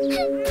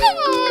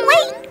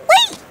 Wait,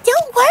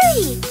 don't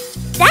worry.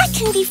 That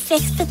can be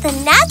fixed with the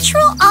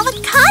natural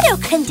avocado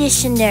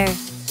conditioner.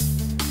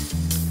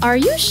 Are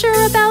you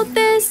sure about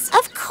this?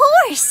 Of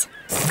course.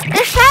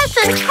 Besides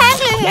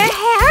untangling your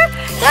hair,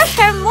 there's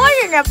more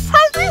than a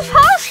puppy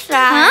pasta.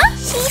 Huh?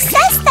 She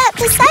says that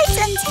besides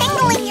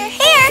untangling your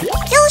hair,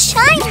 you'll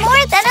shine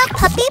more than a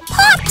puppy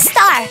pop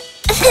star.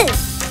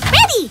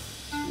 Ready!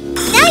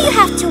 Now you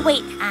have to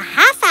wait a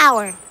half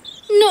hour.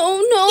 No.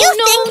 You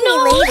thank me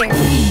later.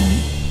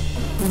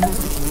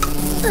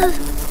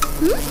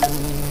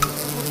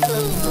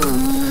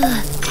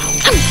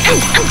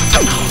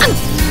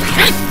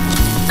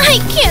 I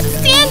can't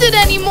stand it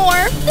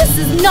anymore. This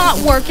is not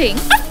working.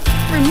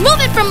 Remove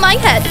it from my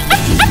head.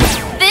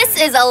 This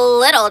is a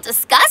little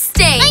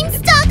disgusting. I'm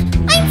stuck.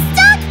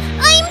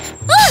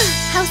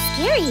 How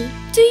scary.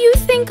 Do you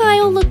think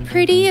I'll look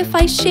pretty if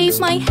I shave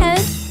my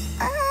head?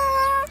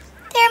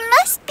 There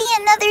must be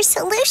another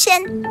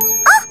solution.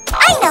 Oh,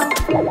 I know.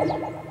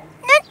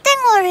 Nothing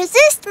will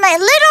resist my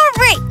little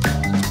rake.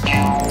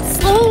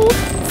 Slow,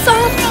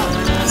 soft.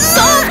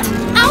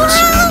 Ouch!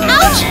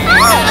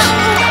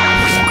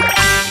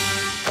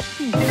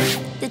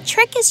 The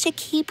trick is to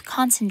keep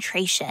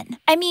concentration.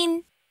 I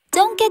mean,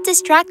 don't get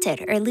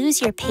distracted or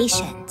lose your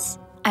patience.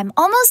 I'm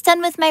almost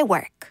done with my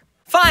work.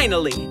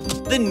 Finally,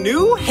 the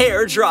new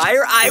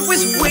hairdryer I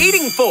was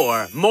waiting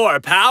for. More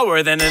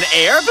power than an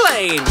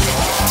airplane.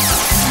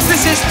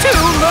 This is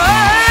too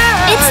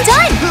much! It's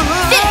done!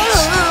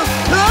 Finish!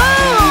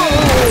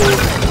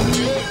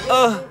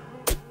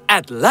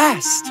 At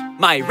last,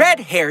 my red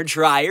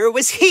hairdryer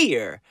was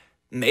here.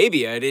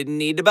 Maybe I didn't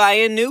need to buy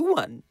a new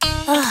one.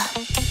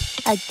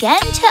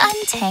 Again to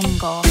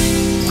untangle.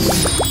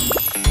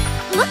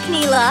 Look,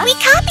 Neela. We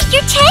copied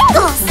your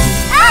tangles.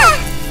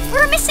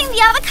 We're missing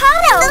the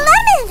avocado. The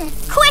lemon.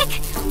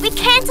 Quick, we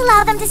can't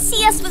allow them to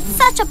see us with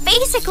such a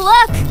basic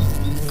look.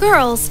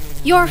 Girls,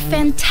 you're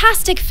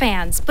fantastic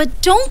fans,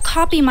 but don't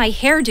copy my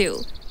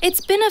hairdo.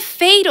 It's been a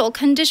fatal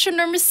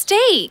conditioner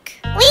mistake.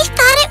 We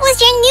thought it was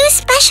your new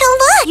special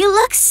look. You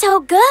look so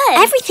good.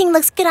 Everything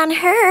looks good on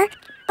her,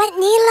 but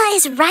Neela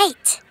is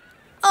right.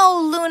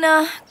 Oh,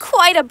 Luna,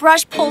 quite a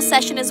brush pull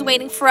session is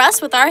waiting for us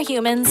with our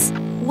humans.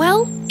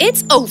 Well,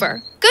 it's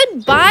over.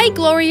 Goodbye,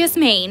 glorious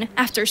mane.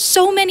 After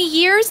so many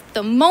years,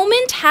 the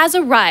moment has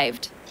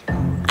arrived.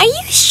 Are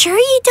you sure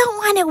you don't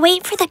want to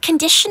wait for the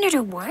conditioner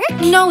to work?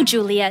 No,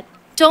 Juliet.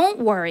 Don't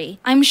worry.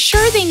 I'm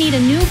sure they need a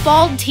new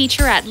bald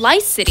teacher at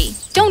Lice City.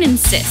 Don't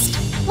insist.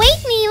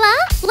 Wait, Neela.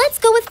 Let's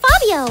go with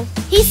Fabio.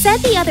 He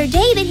said the other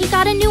day that he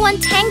got a new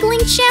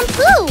untangling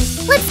shampoo.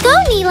 Let's go,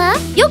 Neela.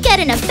 You'll get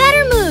in a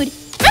better mood.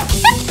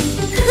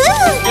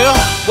 Ugh,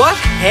 what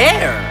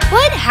hair?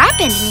 What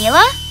happened,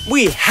 Neela?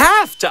 We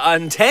have to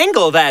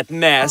untangle that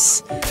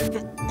mess.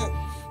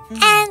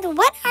 And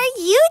what are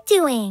you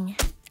doing?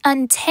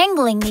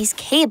 Untangling these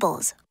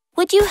cables.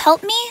 Would you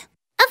help me?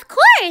 Of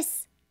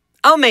course.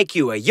 I'll make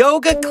you a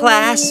yoga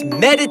class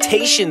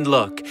meditation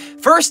look.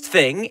 First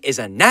thing is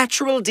a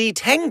natural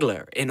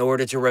detangler in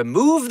order to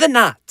remove the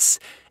knots.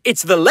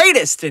 It's the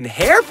latest in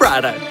hair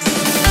products.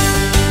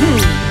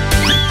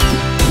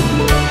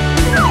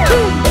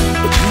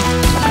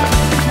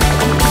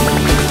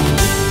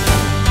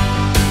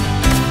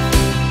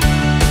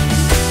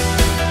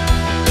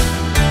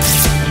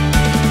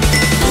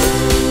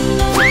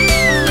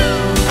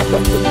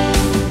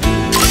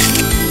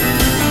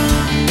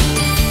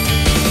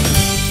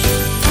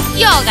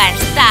 Yoga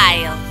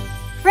style.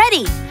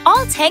 Ready.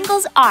 All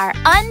tangles are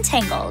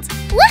untangled.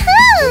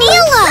 Woohoo!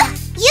 Neela,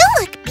 you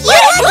look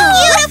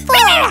beautiful.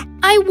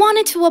 I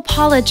wanted to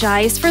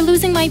apologize for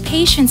losing my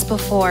patience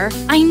before.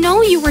 I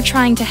know you were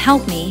trying to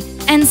help me.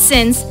 And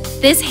since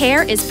this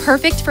hair is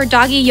perfect for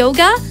doggy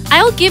yoga,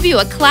 I'll give you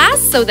a class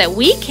so that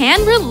we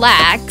can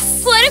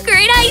relax. What a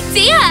great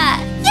idea!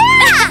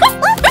 Yeah!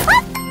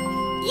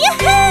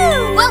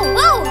 Yoo-hoo!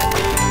 Whoa!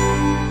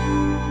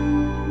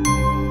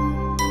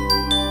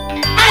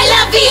 I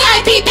love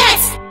VIP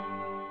pets!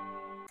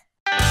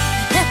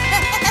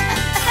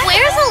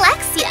 Where's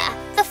Alexia?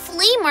 The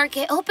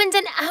market opened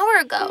an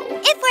hour ago.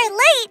 If we're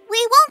late,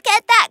 we won't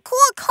get that cool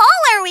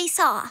collar we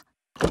saw.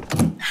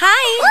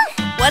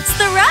 Hi! What's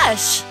the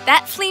rush?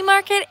 That flea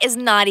market is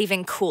not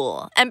even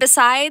cool. And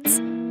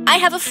besides, I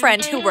have a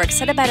friend who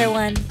works at a better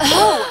one.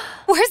 Oh,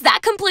 where's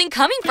that complaint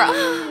coming from?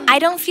 I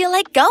don't feel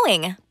like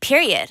going,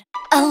 period.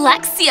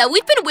 Alexia,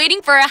 we've been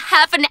waiting for a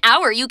half an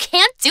hour. You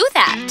can't do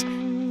that.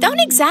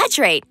 Don't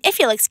exaggerate, if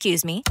you'll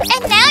excuse me.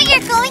 And now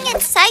you're going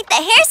inside the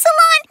hair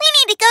salon? We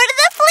need to go to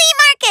the flea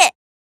market.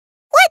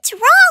 What's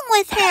wrong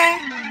with her?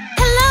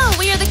 Hello,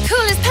 we are the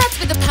coolest pets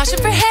with a passion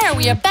for hair.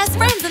 We are best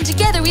friends and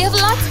together we have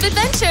lots of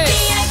adventures.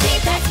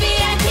 VIP pets, be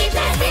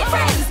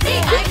friends,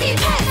 VIP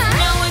pets.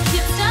 No one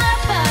can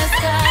stop us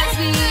cause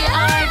we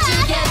are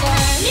together.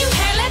 New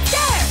hair, let's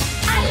dare.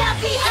 I love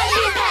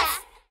VIP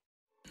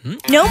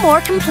pets. No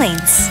more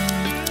complaints.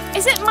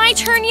 Is it my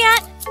turn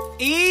yet?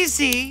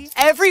 Easy.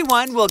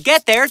 Everyone will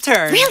get their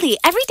turn. Really,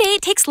 every day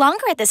it takes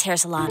longer at this hair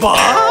salon.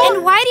 Bah!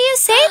 And why do you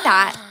say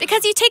that?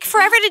 Because you take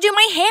forever to do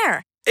my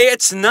hair.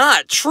 It's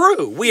not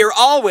true. We are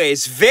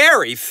always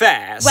very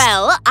fast.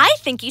 Well, I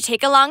think you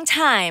take a long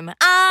time.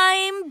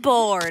 I'm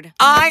bored.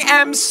 I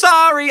am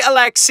sorry,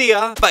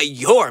 Alexia, but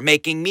you're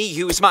making me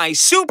use my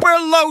super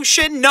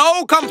lotion,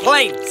 no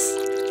complaints.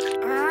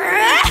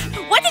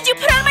 What did you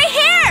put on my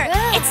hair?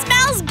 It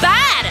smells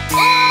bad.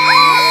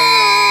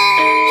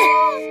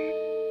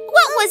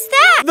 What was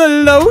that? The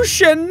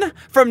lotion.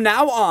 From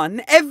now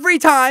on, every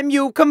time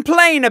you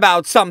complain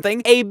about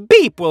something, a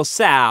beep will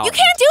sound. You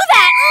can't do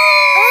that.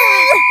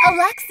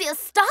 Alexia,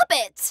 stop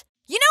it.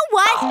 You know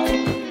what?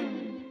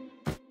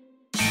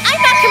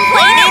 I'm not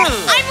complaining.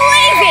 I'm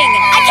leaving.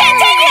 I can't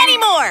take it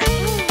anymore.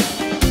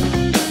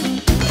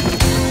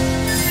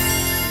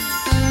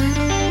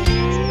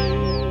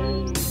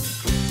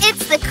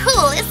 It's the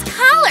coolest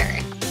collar.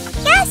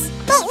 Yes,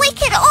 but we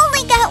could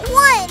only get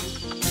one.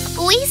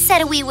 We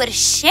said we would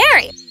share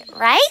it,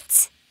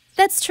 right?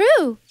 That's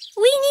true.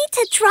 We need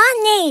to draw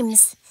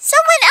names.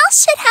 Someone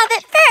else should have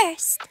it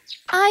first.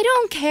 I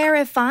don't care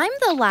if I'm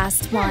the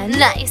last one.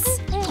 Nice.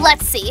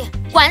 Let's see.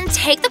 Gwen,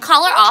 take the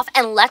collar off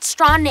and let's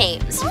draw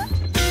names.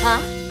 Huh?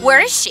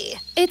 Where is she?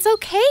 It's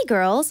okay,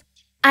 girls.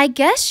 I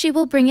guess she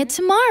will bring it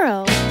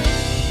tomorrow.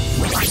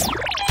 Yahoo!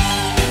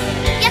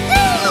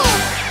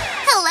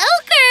 Hello,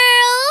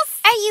 girls.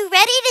 Are you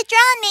ready to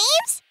draw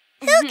names?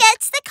 Who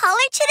gets the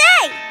collar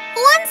today?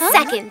 1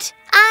 second.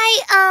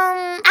 I,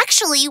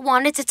 actually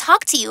wanted to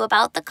talk to you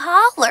about the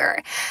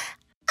collar.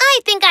 I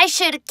think I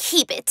should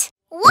keep it.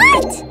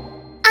 What?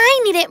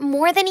 I need it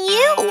more than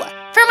you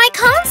for my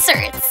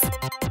concerts.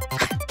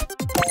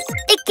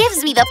 It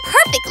gives me the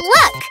perfect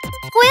look.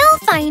 We'll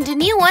find a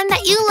new one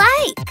that you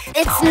like.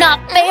 It's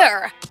not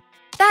fair.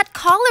 That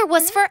collar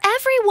was for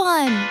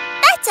everyone.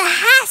 That's a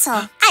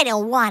hassle. I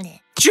don't want it.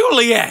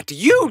 Juliet,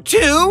 you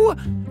too?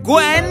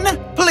 Gwen,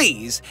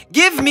 please,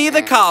 give me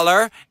the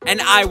collar,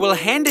 and I will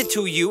hand it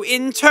to you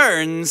in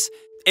turns.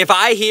 If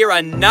I hear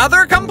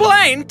another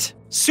complaint,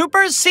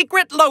 super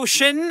secret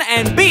lotion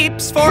and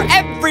beeps for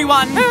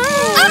everyone.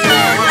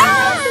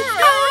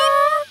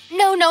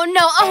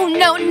 No, oh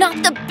no,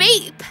 not the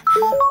beep.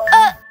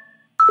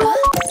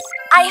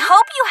 I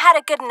hope you had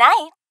a good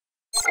night.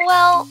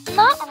 Well,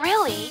 not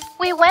really.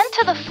 We went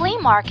to the flea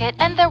market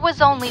and there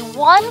was only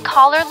one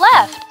collar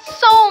left.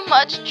 So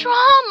much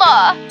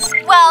drama.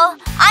 Well,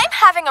 I'm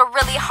having a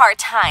really hard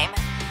time.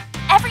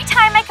 Every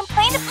time I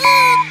complain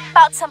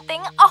about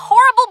something, a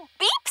horrible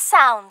beep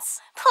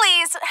sounds.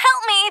 Please,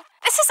 help me.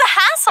 This is a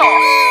hassle.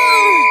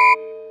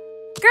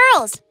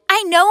 Girls,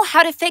 I know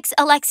how to fix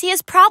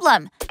Alexia's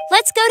problem.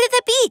 Let's go to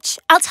the beach.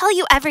 I'll tell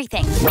you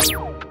everything.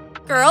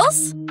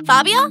 Girls?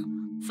 Fabio?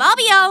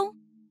 Fabio?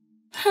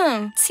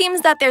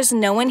 Seems that there's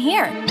no one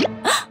here.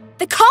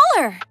 The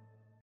collar!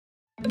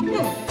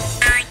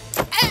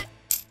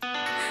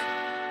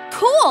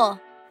 Cool!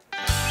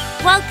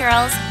 Well,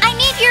 girls, I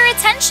need your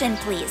attention,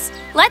 please.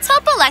 Let's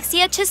help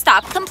Alexia to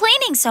stop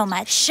complaining so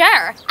much.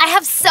 Sure, I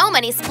have so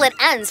many split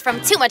ends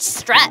from too much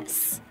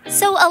stress.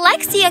 So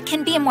Alexia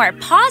can be more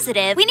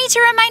positive, we need to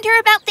remind her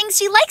about things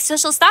she likes so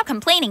she'll stop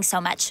complaining so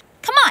much.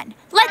 Come on,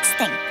 let's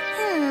think.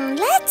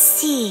 Let's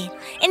see.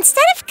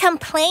 Instead of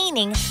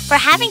complaining for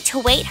having to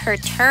wait her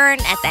turn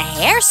at the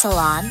hair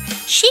salon,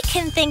 she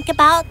can think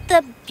about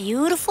the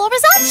beautiful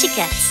results she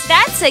gets.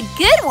 That's a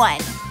good one.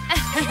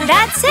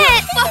 That's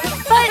it.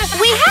 But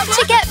we have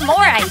to get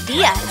more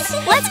ideas.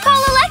 Let's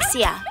call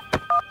Alexia.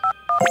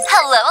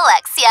 Hello,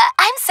 Alexia.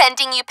 I'm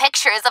sending you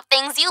pictures of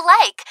things you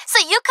like, so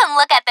you can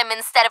look at them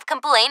instead of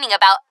complaining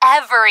about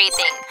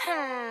everything.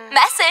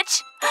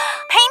 Message.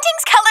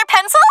 Paintings, color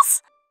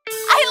pencils?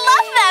 I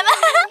love them!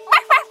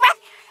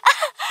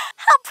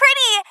 How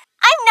pretty!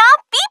 I'm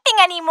not beeping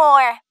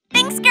anymore.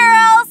 Thanks,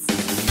 girls!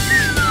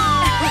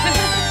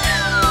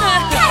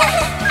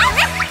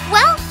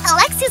 Well,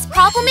 Alexia's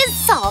problem is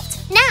solved.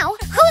 Now,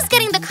 who's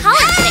getting the collar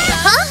today,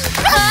 huh?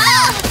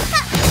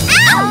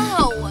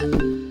 Ow!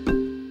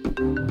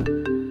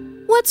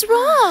 What's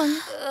wrong?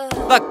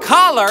 The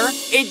collar,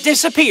 it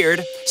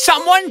disappeared.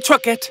 Someone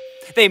took it.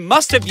 They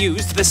must have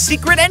used the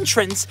secret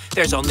entrance.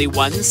 There's only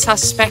one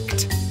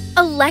suspect.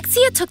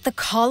 Alexia took the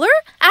collar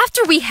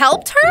after we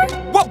helped her?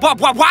 What?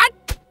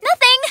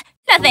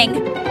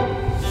 Nothing.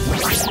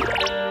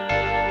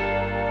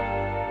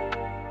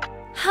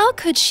 How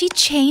could she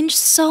change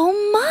so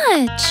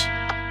much?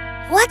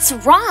 What's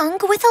wrong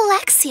with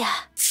Alexia?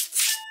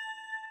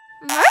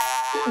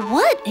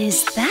 What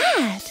is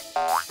that?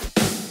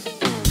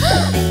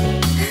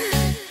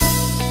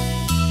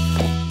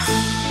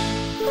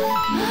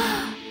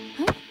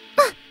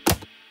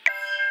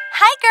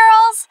 Hi,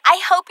 girls. I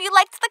hope you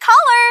liked the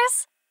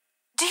collars.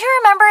 Do you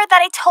remember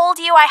that I told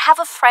you I have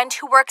a friend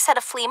who works at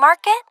a flea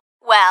market?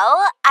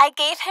 Well, I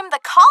gave him the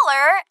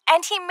collar,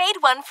 and he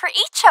made one for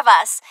each of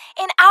us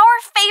in our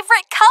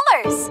favorite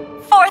colors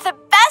for the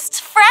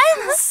best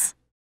friends.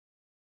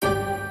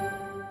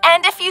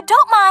 And if you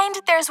don't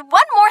mind, there's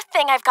one more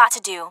thing I've got to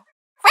do.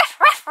 Ruff,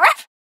 ruff,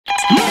 ruff.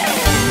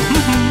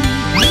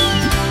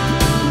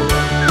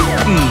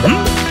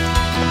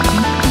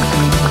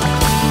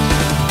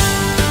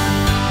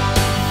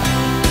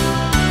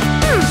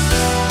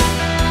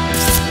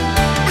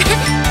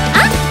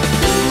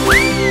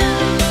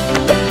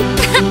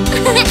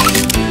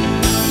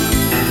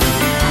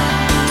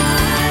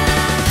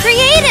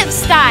 Creative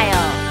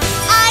style!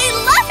 I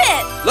love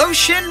it!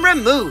 Lotion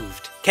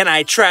removed. Can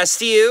I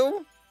trust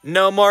you?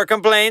 No more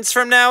complaints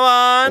from now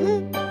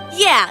on?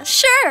 Yeah,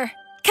 sure.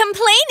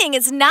 Complaining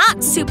is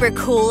not super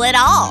cool at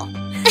all.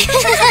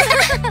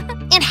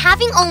 And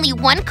having only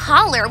one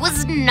collar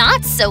was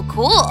not so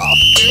cool.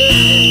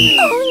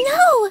 Oh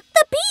no!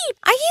 The beep!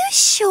 Are you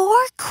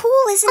sure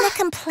cool isn't a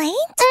complaint?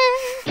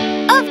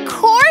 Of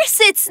course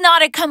it's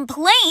not a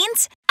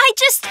complaint. I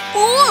just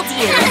fooled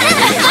you.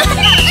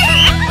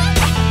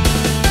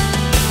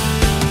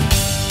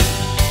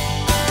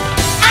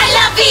 I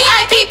love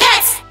VIP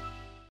pets.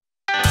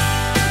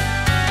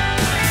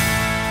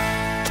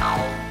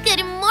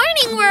 Good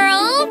morning,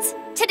 world!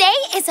 Today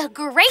is a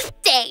great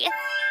day.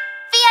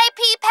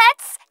 VIP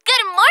pets,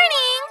 good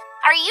morning!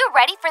 Are you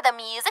ready for the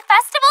music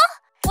festival?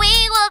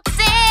 We will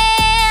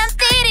dance!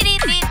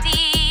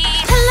 Dee-dee-dee-dee-dee.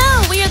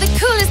 Hello, we are the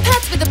coolest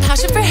pets with a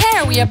passion for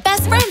hair. We are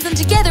best friends and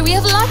together we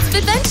have lots of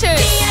adventures.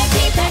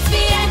 VIP pets,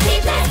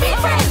 be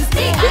friends,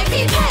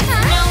 VIP pets.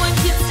 No one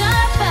can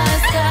stop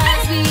us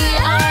 'cause we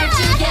are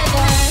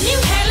together. New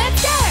hair,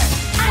 let's dare.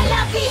 I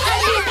love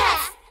VIP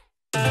pets.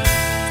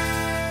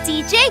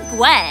 DJ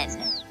Gwen.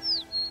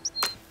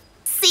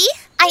 See?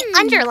 I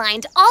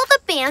underlined all the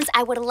bands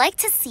I would like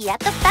to see at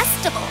the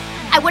festival.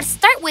 I would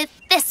start with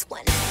this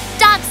one,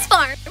 Dog's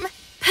Farm.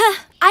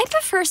 I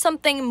prefer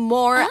something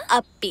more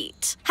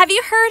upbeat. Have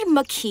you heard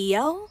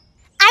Makio?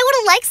 I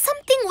would like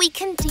something we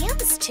can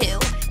dance to.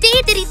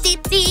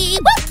 Dee-dee-dee-dee-dee.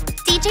 Woo!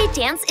 DJ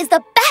Dance is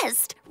the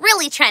best,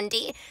 really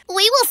trendy.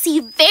 We will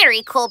see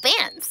very cool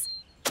bands.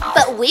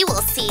 But we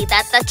will see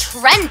that the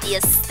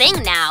trendiest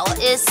thing now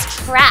is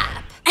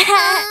trap.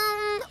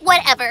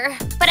 Whatever,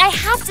 but I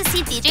have to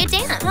see DJ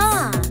Dance.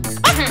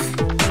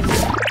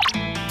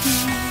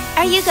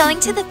 Are you going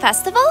to the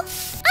festival?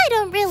 I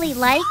don't really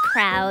like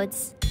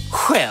crowds.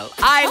 Well,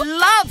 I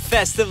love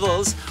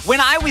festivals. When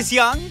I was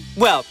young,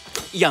 well,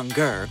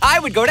 younger, I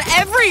would go to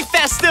every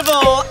festival.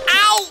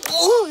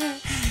 Ow!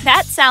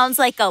 That sounds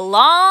like a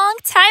long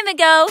time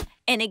ago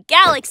in a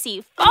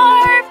galaxy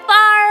far,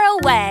 far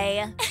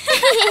away.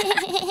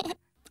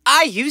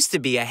 I used to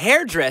be a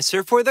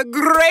hairdresser for the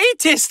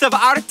greatest of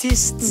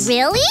artists.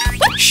 Really?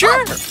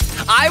 Sure.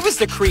 I was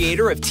the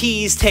creator of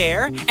teased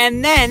hair,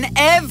 and then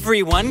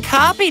everyone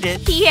copied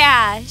it.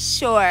 Yeah,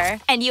 sure.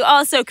 And you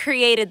also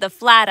created the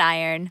flat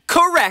iron.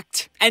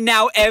 Correct. And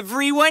now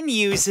everyone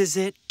uses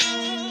it.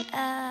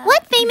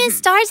 What famous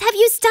stars have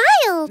you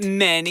styled?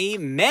 Many,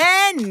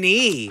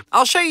 many.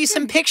 I'll show you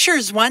some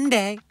pictures one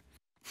day.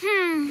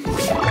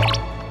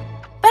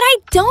 But I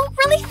don't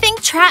really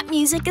think trap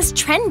music is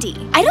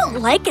trendy. I don't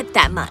like it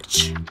that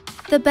much.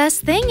 The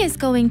best thing is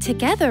going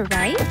together,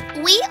 right?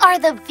 We are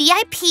the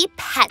VIP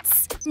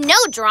pets. No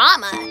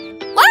drama.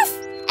 Woof!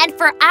 And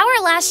for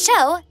our last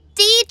show,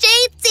 DJ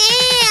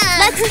Dance!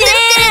 Let's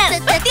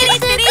dance!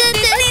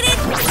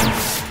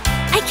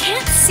 I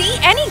can't see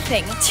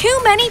anything. Too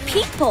many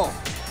people.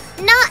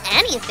 Not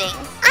anything.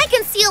 I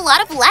can see a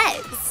lot of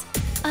legs.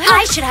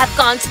 I should have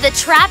gone to the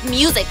trap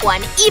music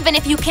one. Even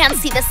if you can't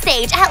see the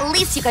stage, at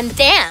least you can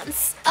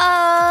dance.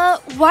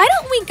 Why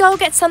don't we go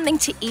get something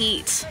to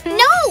eat?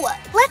 No!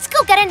 Let's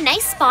go get a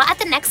nice spot at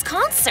the next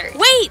concert.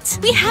 Wait!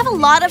 We have a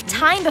lot of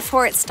time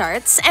before it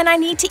starts, and I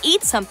need to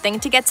eat something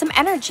to get some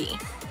energy.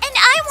 And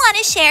I want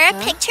to share a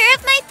picture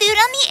of my food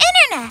on the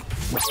internet.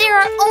 There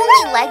are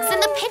only legs in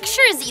the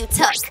pictures you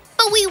took,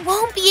 but we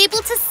won't be able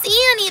to see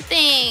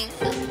anything.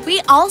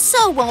 We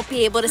also won't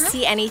be able to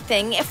see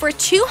anything if we're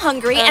too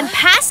hungry and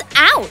pass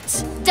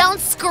out. Don't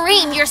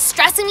scream, you're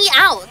stressing me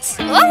out.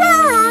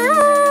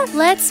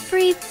 Let's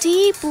breathe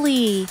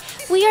deeply.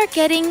 We are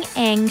getting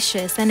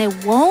anxious and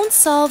it won't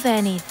solve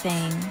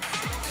anything.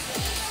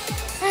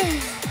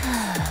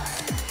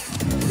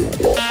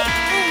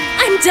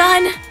 I'm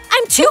done.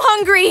 I'm too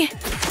hungry.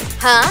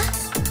 Huh?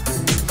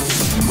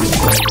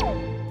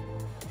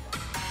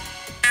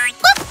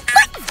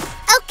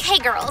 Okay,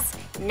 girls.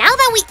 Now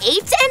that we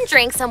ate and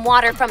drank some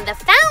water from the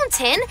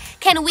fountain,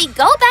 can we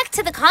go back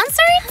to the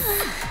concert?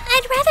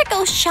 I'd rather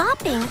go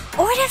shopping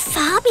or to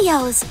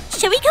Fabio's.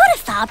 Should we go to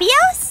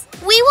Fabio's?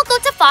 We will go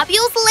to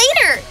Fabio's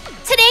later.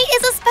 Today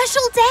is a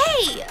special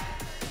day.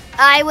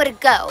 I would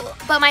go,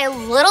 but my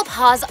little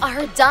paws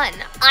are done.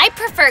 I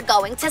prefer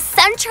going to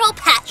Central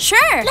Pet.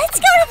 Sure. Let's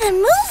go to the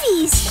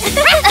movies.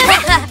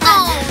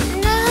 Oh,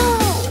 no.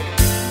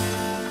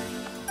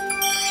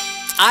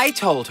 I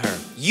told her,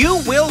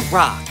 you will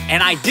rock,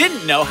 and I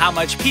didn't know how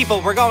much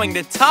people were going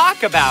to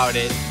talk about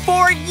it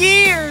for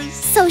years.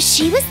 So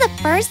she was the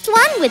first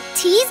one with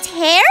teased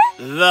hair?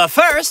 The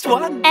first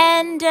one.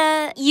 And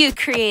you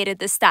created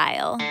the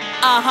style.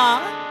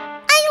 Uh-huh.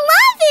 I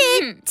love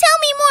it. Tell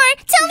me more.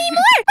 Tell me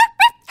more.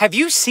 Have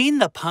you seen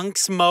the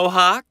punk's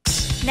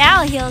mohawks?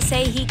 Now he'll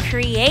say he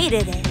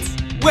created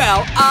it.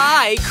 Well,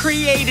 I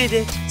created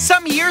it.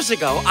 Some years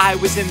ago, I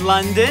was in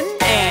London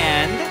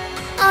and...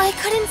 I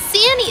couldn't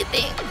see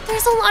anything.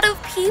 There's a lot of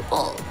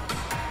people.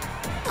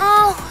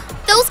 Oh,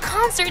 those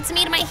concerts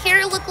made my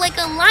hair look like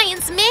a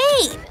lion's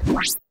mane.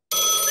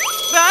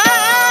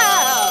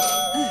 Ah!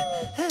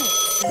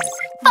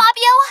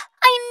 Fabio,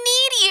 I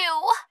need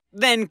you.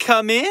 Then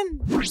come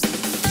in.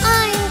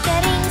 I'm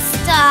getting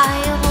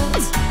styled.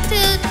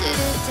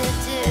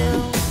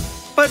 Do.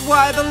 But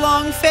why the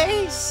long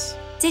face?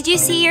 Did you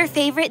see your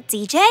favorite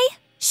DJ?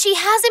 She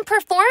hasn't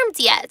performed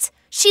yet.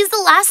 She's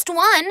the last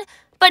one,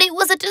 but it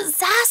was a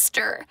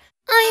disaster.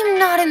 I'm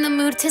not in the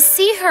mood to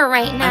see her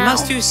right now. I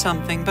must do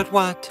something, but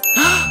what?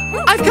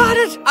 I've got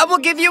it! I will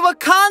give you a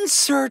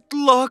concert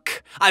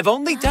look. I've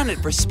only done it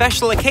for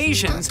special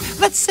occasions.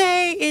 Let's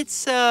say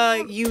it's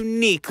a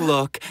unique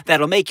look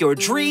that'll make your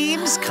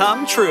dreams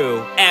come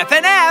true.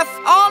 F&F,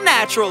 all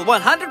natural,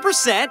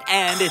 100%,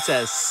 and it's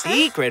a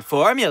secret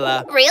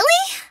formula. Really?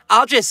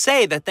 I'll just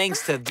say that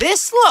thanks to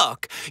this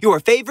look, your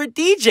favorite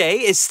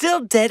DJ is still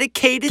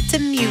dedicated to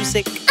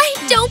music. I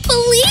don't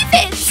believe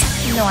it!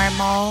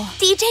 Normal.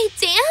 DJ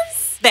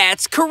Dance?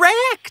 That's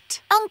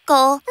correct.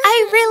 Uncle,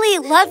 I really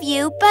love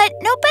you, but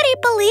nobody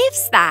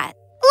believes that.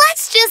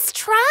 Let's just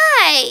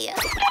try.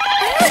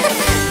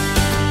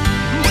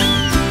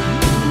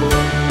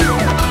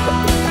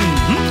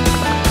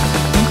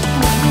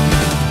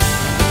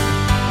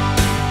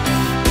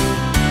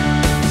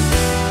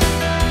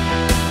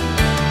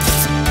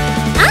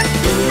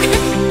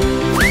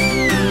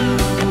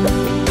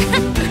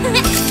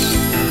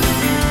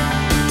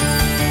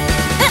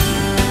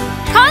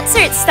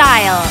 Concert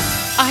style.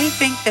 I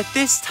think that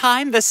this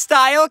time the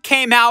style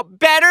came out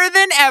better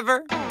than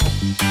ever.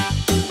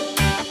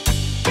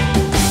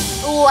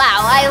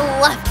 Wow, I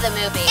loved the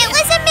movie. It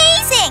was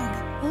amazing.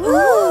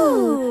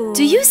 Ooh.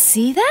 Do you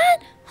see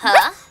that?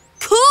 Huh?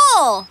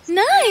 Cool.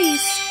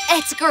 Nice.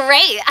 It's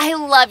great. I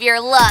love your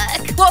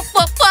look. Woof,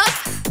 woof,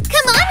 woof.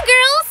 Come on,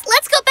 girls.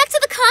 Let's go back to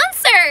the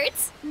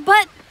concert.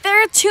 But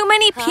there are too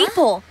many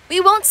people. We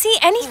won't see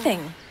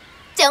anything.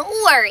 Don't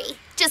worry.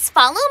 Just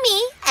follow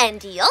me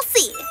and you'll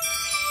see.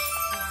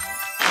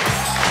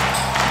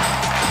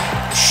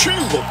 She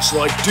looks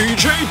like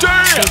DJ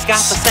Dance! She's got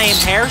the same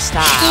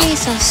hairstyle.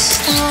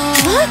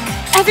 Look,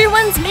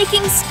 everyone's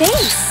making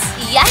space.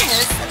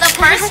 Yes, the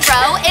first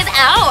row is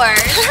ours.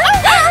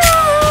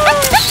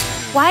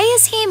 Why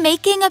is he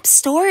making up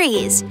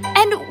stories?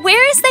 And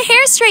where is the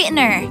hair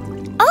straightener?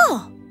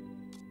 Oh.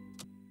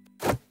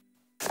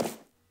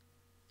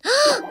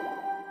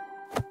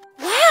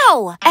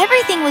 Wow,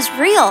 everything was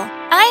real.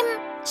 I'm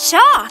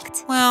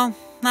shocked. Well,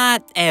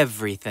 not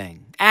everything.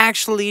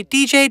 Actually,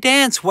 DJ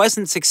Dance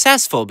wasn't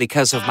successful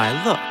because of my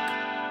look.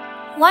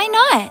 Why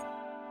not?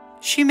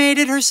 She made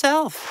it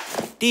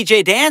herself.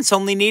 DJ Dance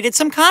only needed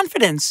some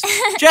confidence,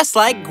 just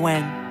like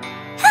Gwen.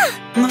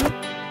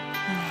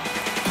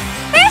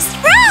 First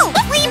row.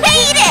 We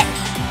made it.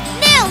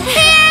 New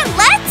hair,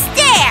 let's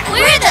dare.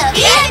 We're the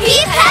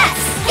VIP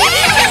Pets.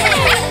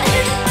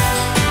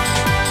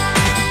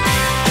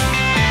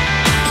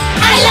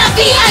 I love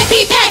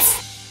VIP Pets!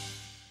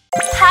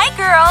 Hi,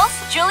 girls.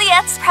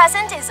 Juliet's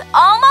present is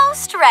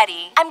almost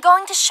ready. I'm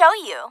going to show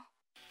you.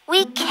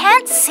 We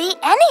can't see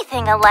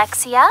anything,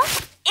 Alexia.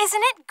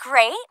 Isn't it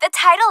great? The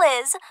title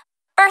is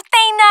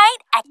Birthday Night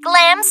at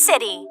Glam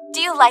City.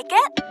 Do you like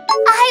it?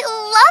 I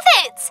love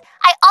it.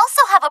 I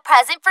also have a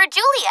present for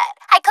Juliet.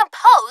 I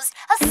composed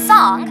a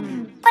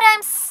song, but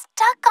I'm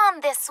stuck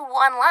on this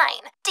one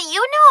line. Do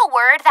you know a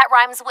word that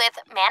rhymes with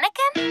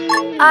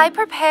mannequin? I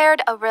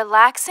prepared a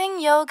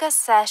relaxing yoga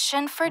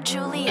session for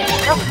Juliet.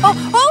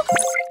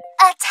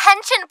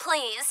 Attention,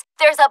 please.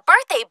 There's a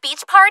birthday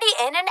beach party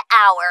in an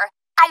hour.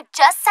 I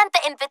just sent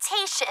the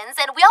invitations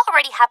and we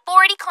already have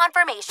 40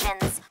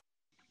 confirmations.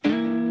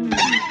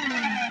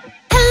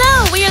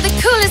 Hello, we are the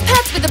coolest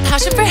pets with a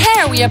passion for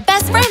hair. We are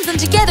best friends and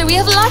together we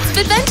have lots of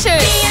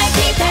adventures.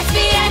 VIP Pets,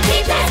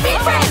 VIP Pets, big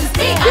friends,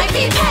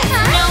 VIP Pets.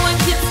 No one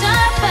can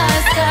stop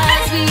us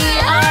cause we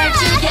are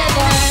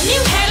together.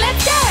 New hair,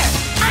 let's dare.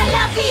 I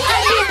love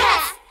VIP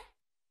Pets.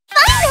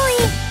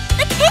 Finally,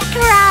 the cake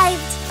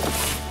arrived.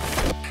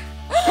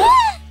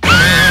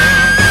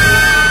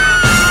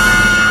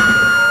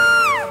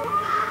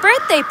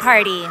 Birthday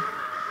party.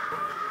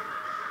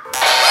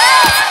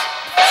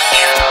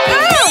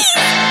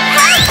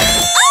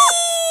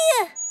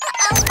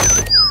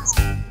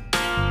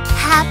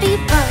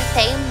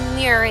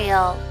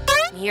 Muriel.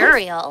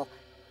 Muriel?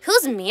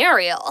 Who's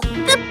Muriel?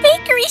 The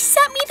bakery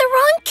sent me the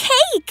wrong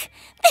cake.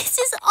 This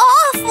is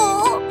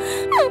awful.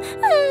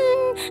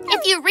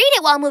 If you read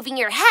it while moving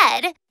your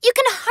head, you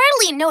can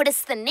hardly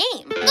notice the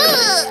name.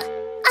 Ugh.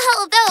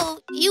 Although,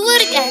 you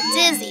would get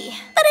dizzy.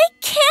 But I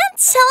can't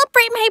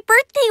celebrate my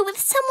birthday with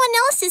someone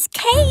else's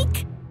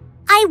cake.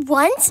 I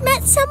once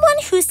met someone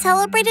who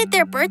celebrated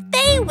their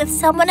birthday with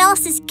someone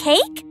else's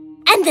cake.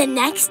 And the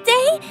next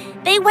day,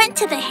 they went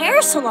to the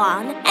hair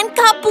salon and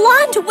got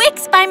blonde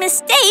wigs by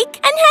mistake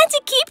and had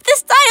to keep the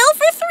style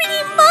for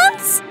 3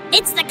 months.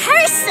 It's the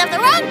curse of the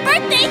wrong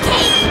birthday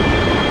cake.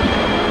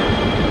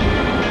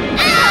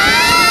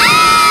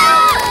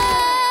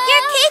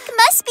 Your cake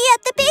must be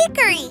at the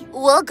bakery.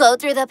 We'll go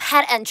through the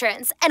pet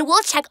entrance and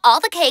we'll check all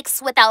the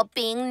cakes without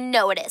being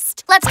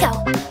noticed. Let's go.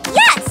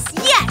 Yes,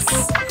 yes.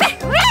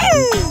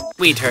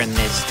 We turn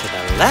this to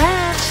the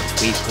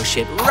left, we push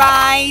it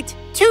right,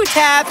 2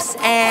 taps,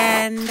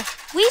 and...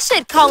 We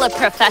should call a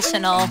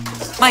professional.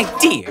 My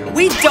dear,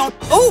 we don't...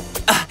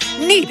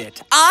 need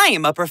it. I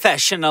am a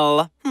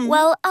professional.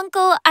 Well,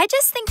 Uncle, I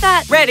just think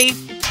that... Ready?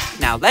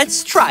 Now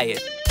let's try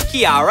it.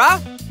 Kiara,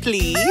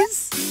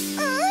 please.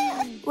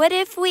 What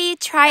if we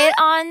try it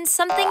on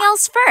something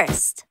else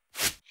first?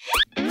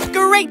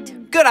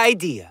 Great. Good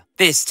idea.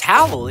 This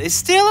towel is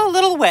still a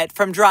little wet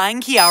from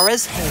drying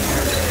Kiara's hair.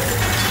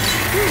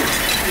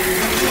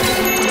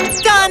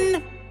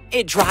 Done!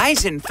 It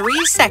dries in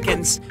 3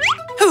 seconds.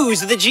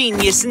 Who's the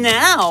genius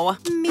now?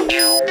 Me.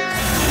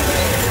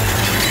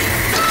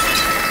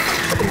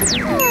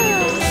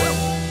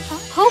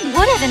 Who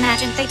would have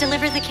imagined they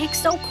delivered the cake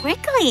so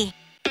quickly?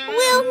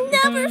 We'll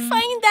never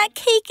find that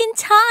cake in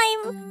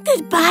time.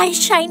 Goodbye,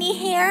 shiny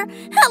hair.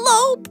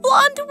 Hello,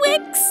 blonde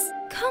wigs.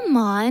 Come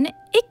on,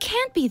 it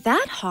can't be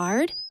that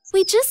hard.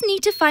 We just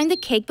need to find the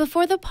cake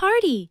before the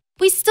party.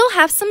 We still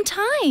have some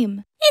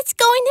time. It's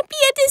going to be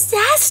a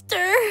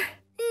disaster.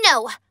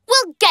 No,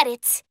 we'll get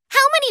it.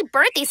 How many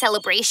birthday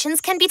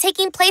celebrations can be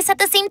taking place at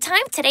the same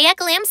time today at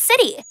Glam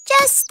City?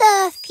 Just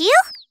a few?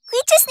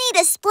 We just need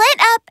to split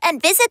up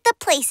and visit the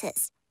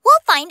places.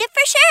 We'll find it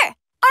for sure.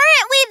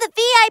 Aren't we the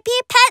VIP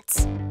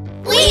pets?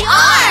 We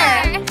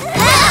are!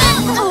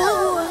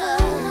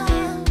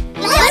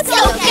 Let's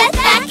go get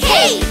that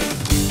cake!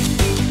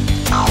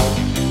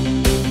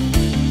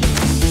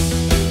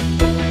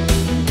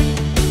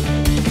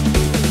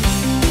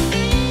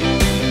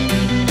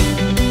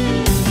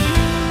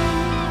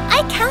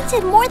 I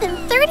counted more than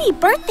 30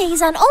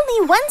 birthdays on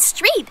only one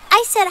street.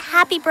 I said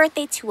happy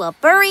birthday to a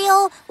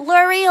Burial,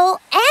 Luriel,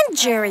 and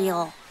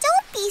Juriel.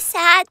 Don't be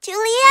sad,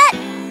 Juliet.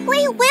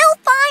 We will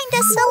find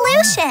a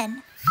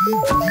solution.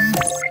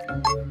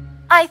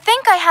 I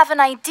think I have an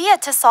idea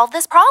to solve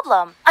this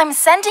problem. I'm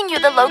sending you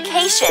the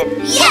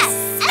location. Yes!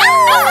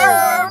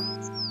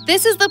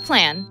 This is the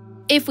plan.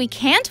 If we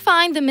can't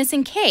find the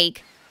missing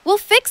cake, we'll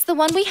fix the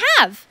one we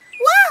have.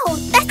 Wow,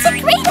 that's a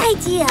great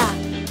idea.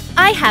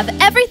 I have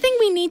everything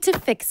we need to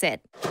fix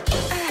it.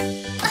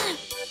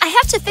 I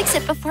have to fix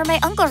it before my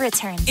uncle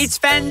returns. It's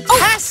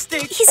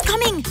fantastic! He's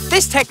coming.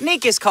 This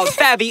technique is called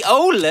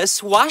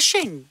Fabiolous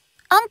washing.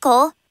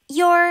 Uncle,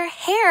 your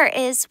hair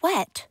is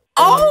wet.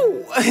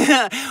 Oh!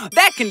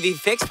 That can be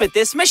fixed with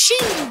this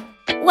machine.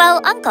 Well,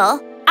 Uncle,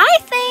 I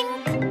think...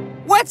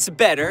 What's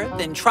better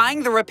than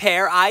trying the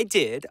repair I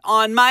did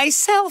on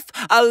myself?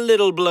 A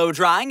little blow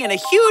drying and a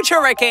huge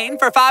hurricane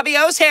for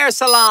Fabio's hair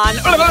salon.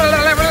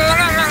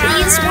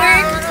 Please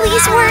work,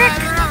 please work.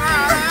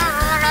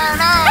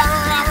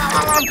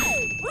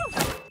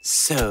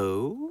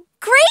 So?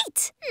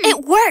 Great!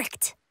 It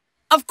worked.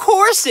 Of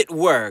course it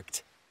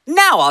worked.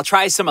 Now I'll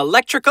try some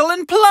electrical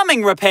and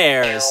plumbing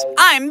repairs.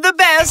 I'm the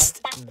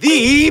best.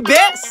 The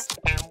best.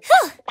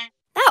 Whew,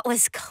 that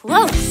was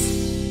close.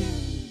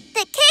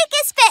 The cake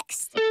is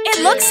fixed.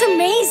 It looks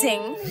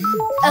amazing.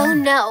 Oh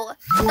no,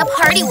 the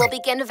party will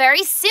begin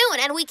very soon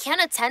and we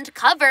can't attend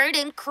covered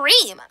in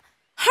cream.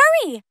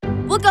 Hurry!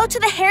 We'll go to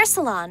the hair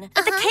salon,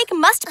 but the cake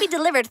must be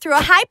delivered through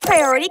a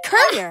high-priority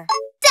courier.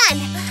 Done.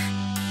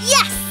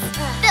 Yes!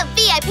 The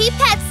VIP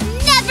pets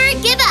never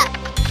give up.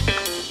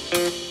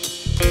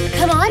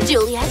 Come on,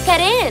 Juliet, get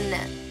in.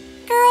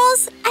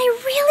 Girls, I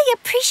really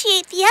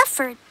appreciate the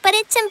effort, but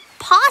it's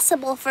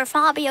impossible for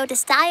Fabio to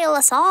style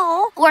us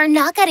all. We're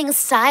not getting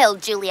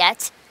styled,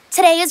 Juliet.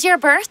 Today is your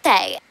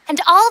birthday,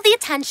 and all the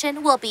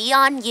attention will be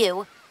on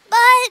you.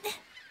 But...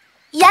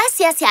 Yes.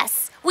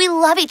 We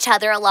love each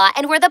other a lot,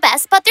 and we're the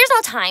best, but there's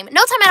no time.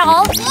 No time at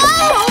all.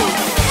 Whoa!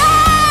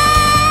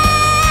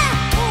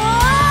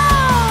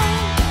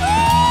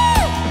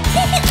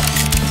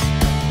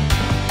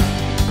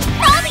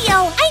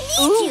 Fabio, I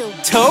need you.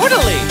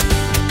 Totally.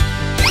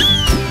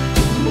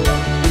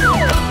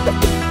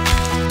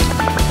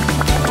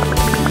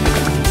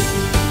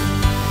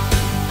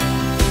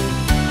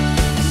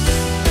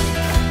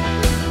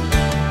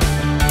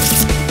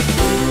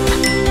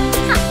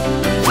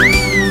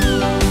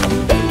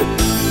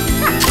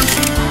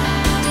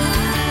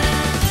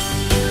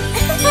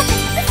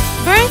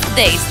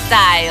 Birthday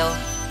style.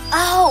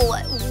 Oh,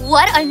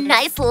 what a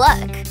nice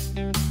look.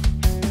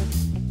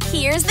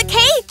 Here's the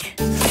cake.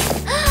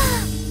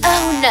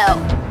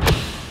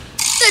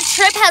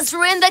 drip has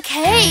ruined the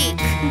cake.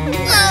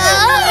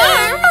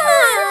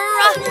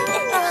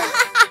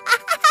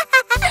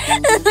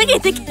 Look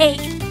at the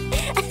cake.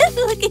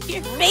 Look at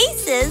your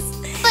faces.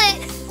 But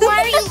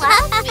why are you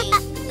laughing?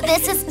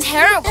 This is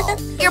terrible.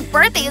 Your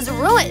birthday is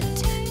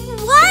ruined.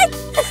 What?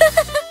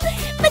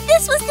 But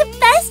this was the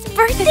best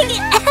birthday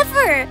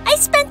ever. I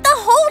spent the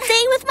whole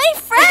day with my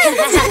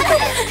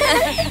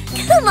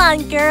friends. Come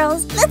on,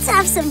 girls. Let's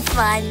have some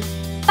fun.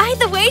 By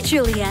the way,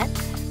 Juliet,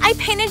 I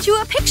painted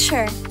you a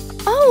picture.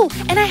 Oh,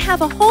 and I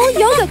have a whole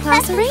yoga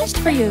class arranged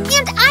for you.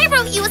 And I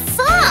wrote you a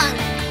song.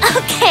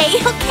 Okay,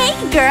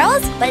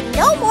 girls. But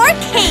no more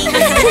cake.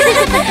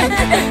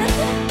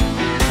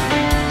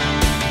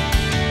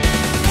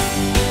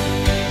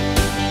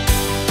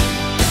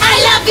 I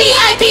love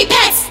VIP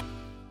pets!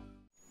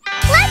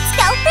 Let's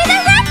go for the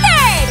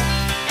record.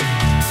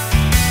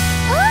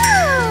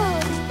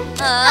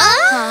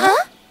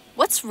 Ooh.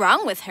 What's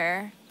wrong with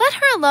her? Let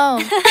her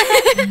alone.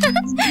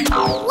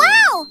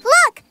 Wow,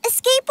 look, a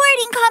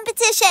skateboarding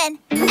competition.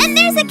 And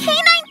there's a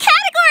canine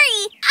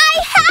category.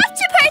 I have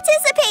to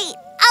participate.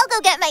 I'll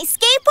go get my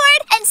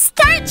skateboard and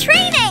start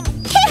training.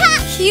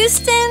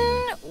 Houston,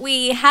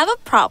 we have a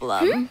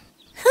problem.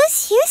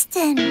 Who's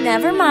Houston?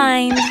 Never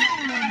mind.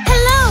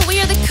 Hello, we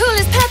are the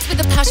coolest pets with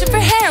a passion for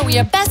hair. We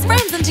are best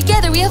friends and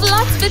together we have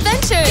lots of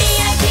adventures.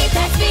 VIP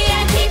pets,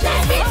 VIP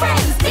pets, be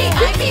friends,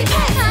 VIP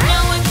pets.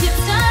 No one can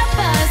stop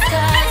us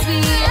cause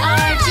we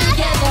are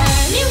together.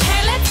 New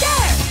hair, let's go.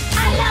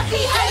 I love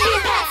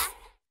VIP pets.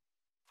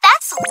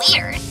 That's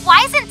weird.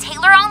 Why isn't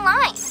Taylor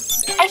online?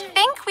 I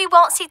think we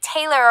won't see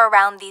Taylor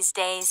around these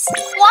days.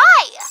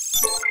 Why?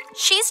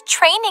 She's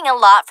training a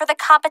lot for the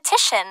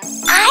competition.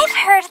 I've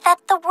heard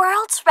that the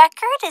world's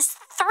record is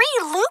 3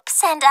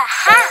 loops and a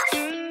half.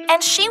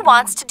 And she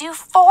wants to do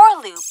 4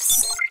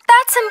 loops.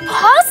 That's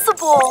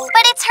impossible.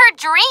 But it's her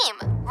dream,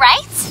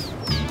 right?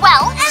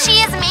 Well,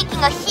 she is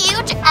making a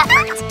huge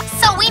effort,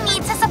 so we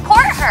need to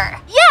support her.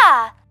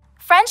 Yeah,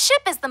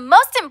 friendship is the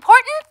most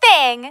important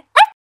thing.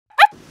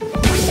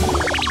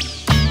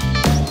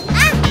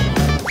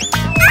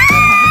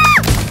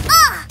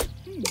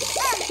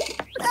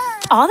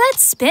 All that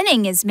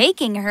spinning is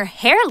making her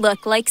hair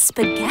look like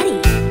spaghetti.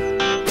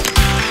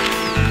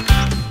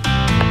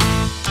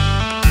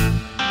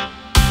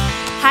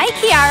 Hi,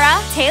 Kiara.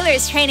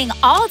 Taylor's training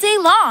all day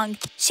long.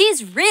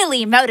 She's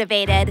really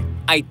motivated.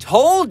 I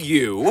told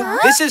you,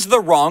 this is the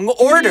wrong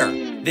order.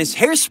 This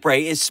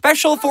hairspray is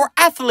special for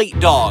athlete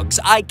dogs.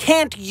 I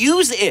can't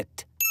use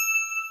it.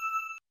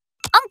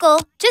 Uncle,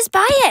 just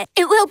buy it.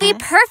 It will be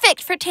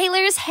perfect for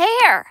Taylor's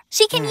hair.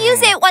 She can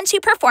use it when she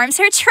performs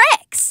her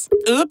tricks.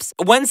 Oops,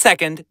 1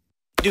 second.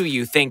 Do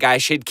you think I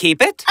should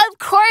keep it? Of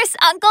course,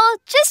 Uncle.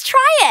 Just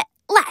try it.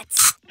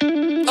 Let's.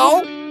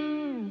 Oh.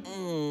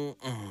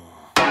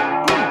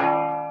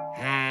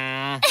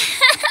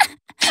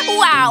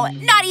 Wow,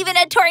 not even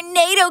a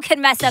tornado can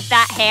mess up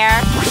that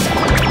hair.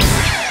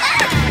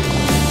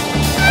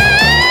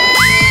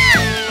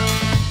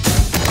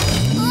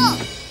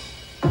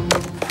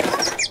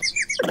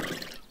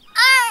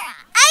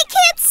 I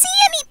can't see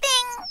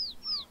anything.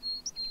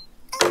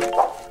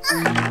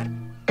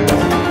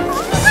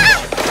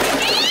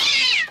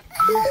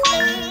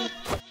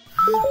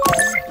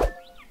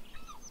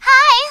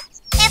 Hi,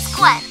 it's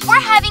Gwen. We're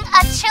having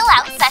a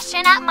chill-out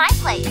session at my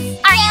place.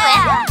 Are you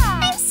in?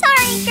 I'm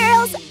sorry,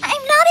 girls.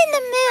 I'm not in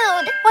the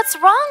mood. What's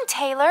wrong,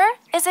 Taylor?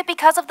 Is it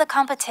because of the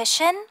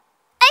competition?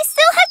 I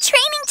still have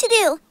training to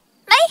do.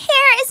 My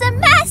hair is a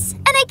mess,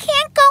 and I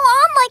can't go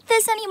on like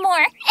this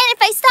anymore. And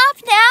if I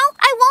stop now,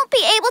 I won't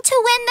be able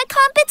to win the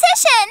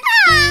competition.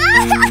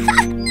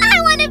 I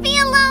want to be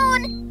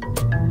alone.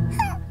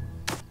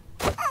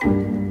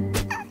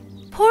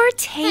 Poor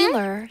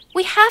Taylor.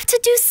 We have to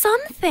do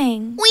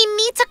something. We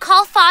need to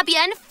call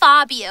Fabia and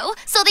Fabio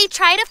so they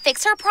try to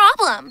fix her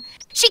problem.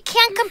 She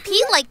can't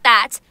compete like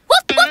that.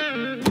 Whoop, whoop.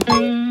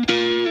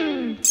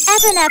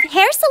 F&F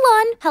Hair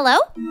Salon. Hello?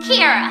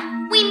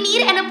 Kiara, we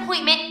need an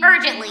appointment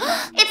urgently.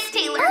 It's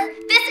Taylor.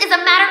 This is a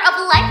matter of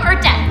life or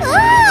death.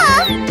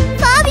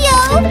 Fabio!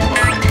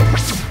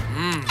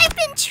 I've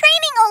been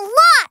training a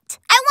lot.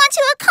 I want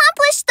to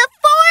accomplish the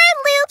 4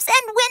 loops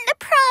and win the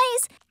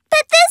prize.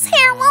 But this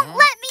hair won't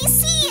let me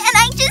see, and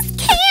I just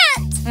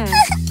can't.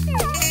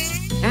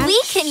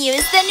 We can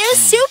use the new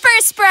super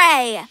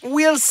spray.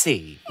 We'll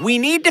see. We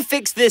need to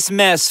fix this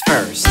mess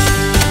first.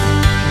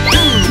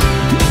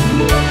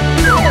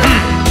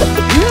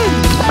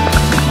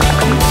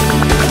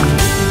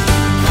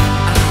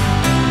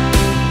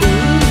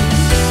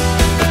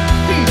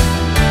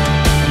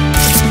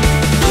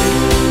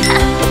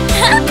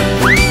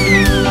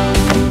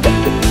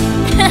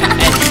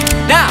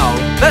 And now,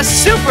 the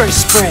super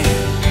spray.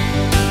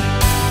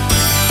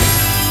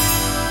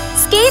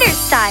 Skater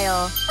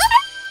style.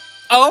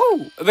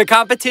 Oh, the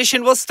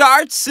competition will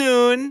start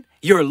soon.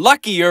 You're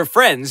lucky your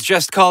friends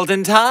just called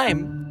in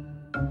time.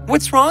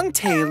 What's wrong,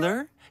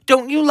 Taylor?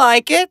 Don't you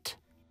like it?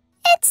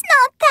 It's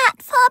not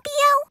that,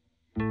 Fabio.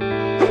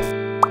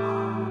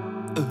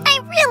 I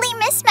really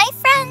miss my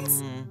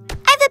friends.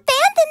 I've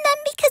abandoned them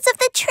because of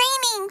the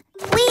training.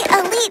 We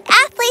elite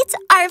athletes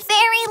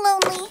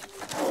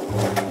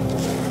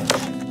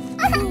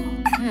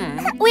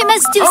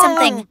do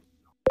something.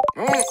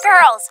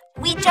 Girls,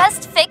 we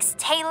just fixed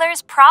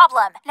Taylor's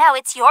problem. Now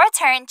it's your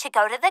turn to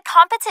go to the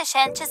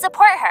competition to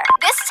support her.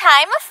 This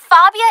time,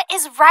 Fabia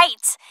is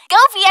right. Go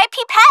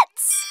VIP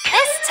Pets!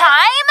 This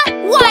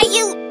time, why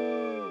you...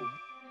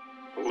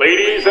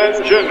 Ladies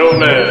and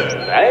gentlemen,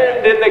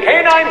 and in the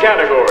canine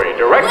category,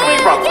 directly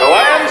from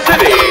Salon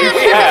City,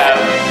 we have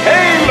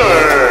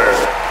Taylor!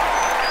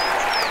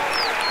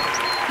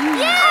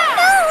 Yeah!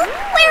 No!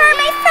 Where are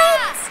my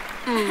friends?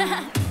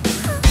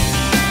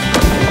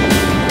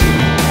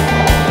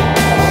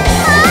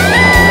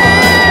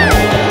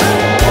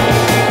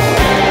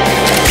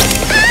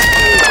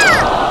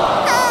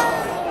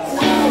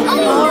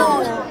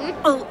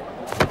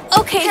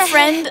 Okay,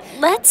 friend,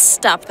 let's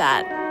stop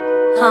that.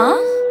 Huh?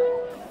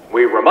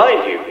 We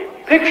remind you,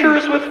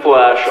 pictures with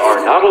flash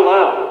are not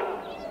allowed.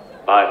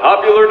 By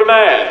popular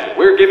demand,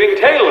 we're giving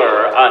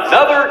Taylor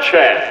another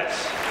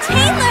chance.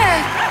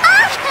 Taylor!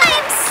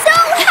 I'm so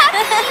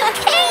happy you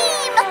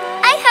came!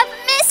 I have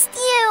missed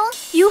you!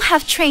 You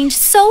have trained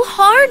so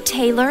hard,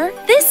 Taylor.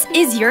 This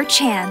is your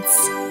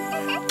chance.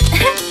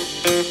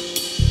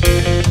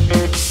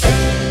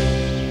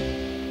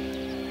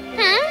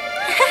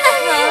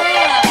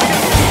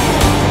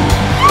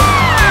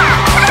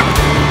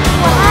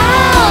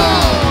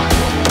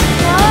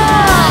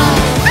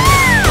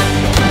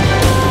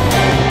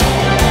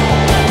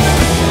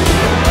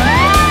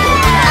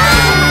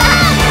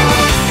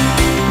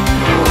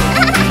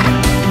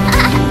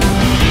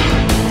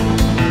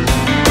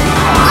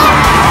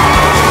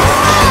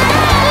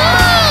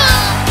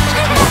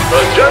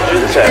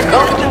 Have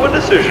come to a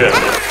decision.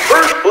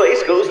 First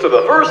place goes to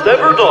the first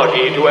ever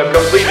doggy to have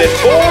completed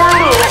 4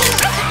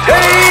 loops,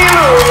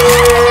 Taylor!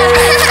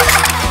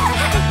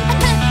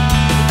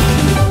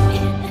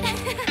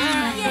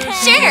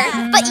 Sure,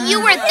 but you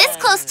were this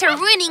close to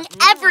ruining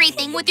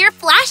everything with your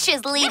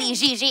flashes, Lady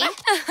Gigi.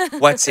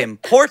 What's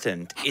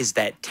important is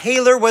that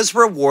Taylor was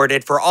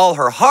rewarded for all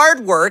her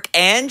hard work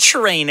and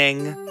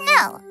training.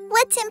 No,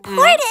 what's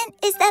important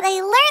is that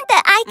I learned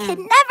that I could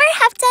never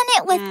have done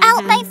it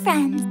without my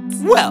friends.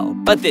 Well,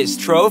 but this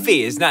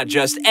trophy is not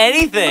just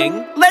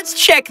anything. Let's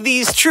check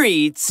these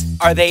treats.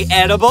 Are they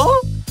edible?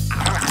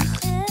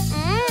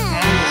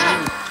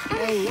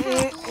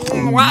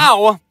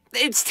 Wow,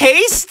 it's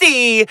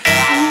tasty.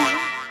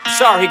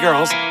 Sorry,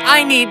 girls,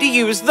 I need to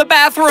use the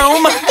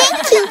bathroom.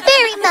 Thank you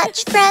very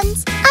much,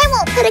 friends. I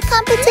won't put a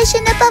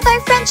competition above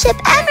our friendship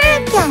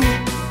ever again.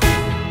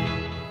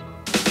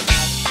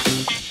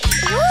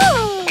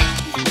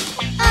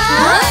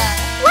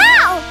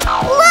 Wow!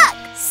 Look!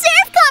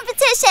 Surf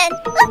competition!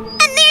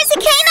 And there's a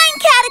canine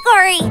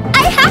category!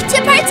 I have to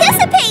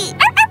participate!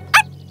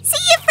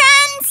 See you,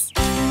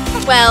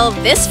 friends! Well,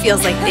 this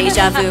feels like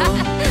deja vu.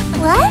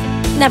 What?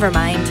 Never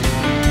mind.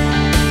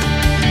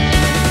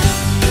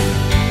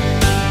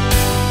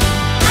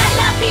 I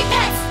love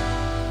pets!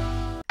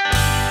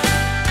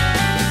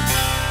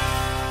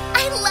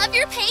 I love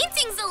your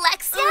paintings,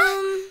 Alexia.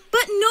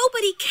 But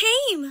nobody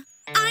came.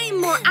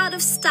 I'm more out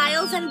of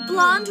style than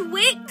blonde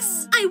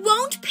wigs. I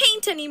won't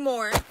paint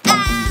anymore.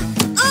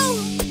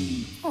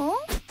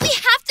 We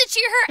have to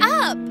cheer her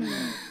up.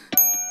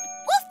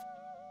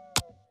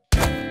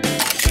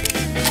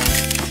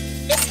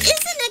 This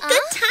isn't a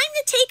good time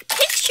to take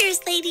pictures,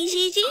 Lady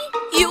Gigi.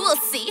 You will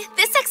see.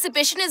 This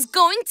exhibition is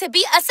going to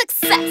be a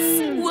success.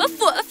 Woof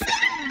woof.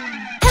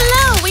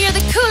 Hello, we are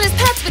the coolest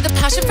pets with a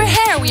passion for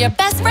hair. We are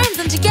best friends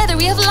and together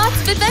we have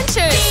lots of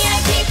adventures.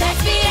 VIP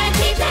pets,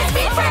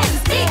 be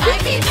friends,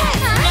 VIP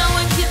pets. No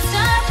one can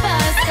stop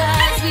us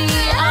 'cause we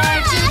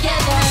are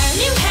together.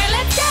 New hair,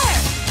 let's go.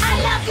 I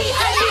love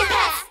VIP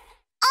pets.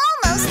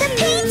 Almost a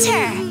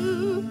painter!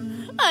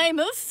 I'm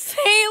a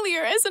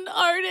failure as an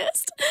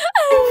artist.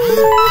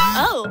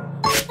 Oh,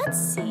 let's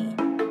see.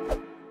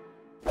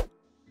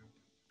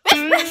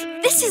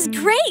 This is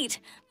great!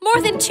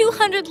 More than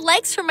 200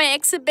 likes for my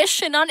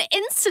exhibition on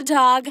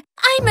Instadog.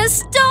 I'm a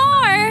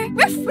star!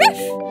 Ruff, ruff.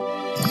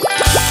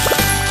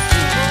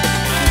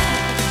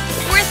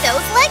 Were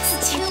those likes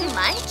too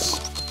much?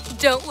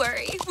 Don't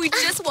worry. We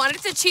just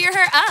wanted to cheer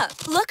her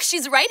up. Look,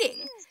 she's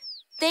writing.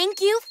 Thank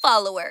you,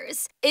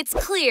 followers. It's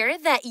clear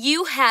that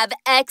you have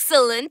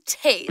excellent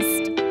taste.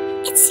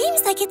 It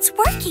seems like it's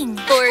working.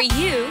 For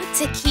you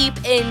to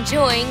keep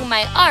enjoying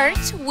my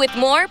art with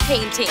more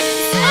paintings.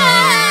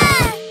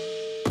 Ah!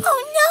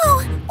 Oh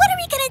no! What are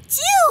we gonna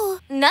do?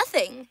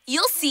 Nothing.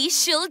 You'll see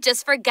she'll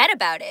just forget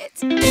about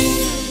it.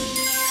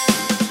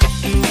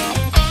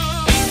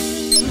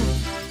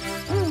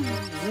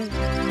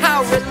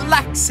 How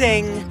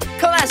relaxing!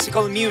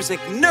 Classical music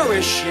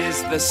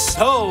nourishes the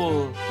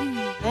soul.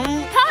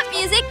 Pop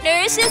music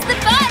nourishes the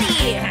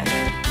body.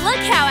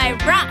 Look how I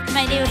rock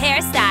my new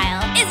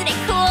hairstyle. Isn't it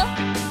cool?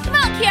 Come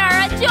on,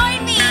 Kiara,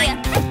 join me.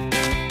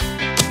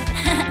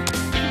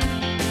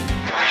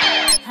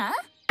 Huh?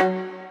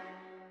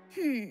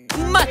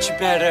 Much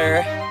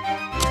better.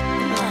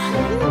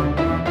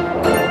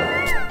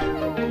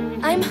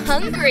 I'm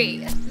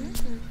hungry.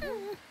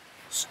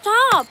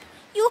 Stop!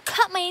 You'll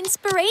cut my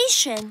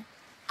inspiration.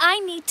 I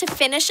need to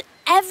finish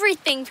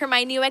everything for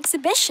my new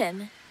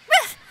exhibition.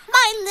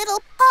 My little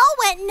paw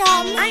went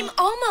numb. I'm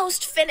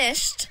almost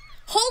finished.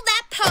 Hold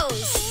that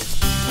pose.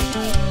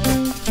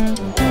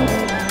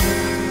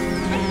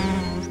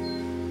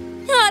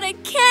 Not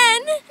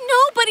again!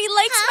 Nobody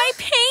likes my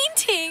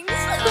paintings!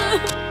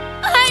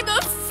 I'm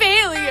a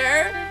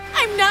failure!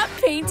 I'm not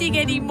painting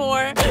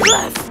anymore.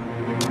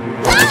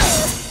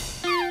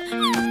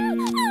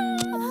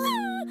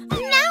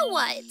 Now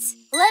what?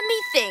 Let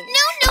me think.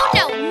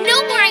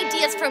 No more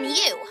ideas from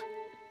you.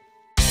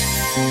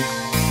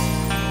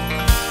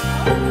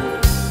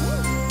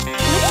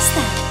 What is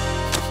that?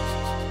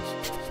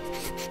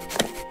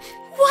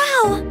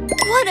 Wow!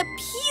 What a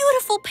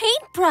beautiful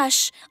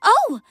paintbrush!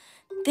 Oh,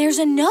 there's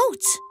a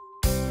note.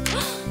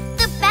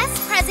 The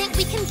best present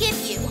we can give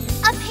you.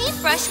 A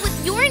paintbrush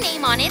with your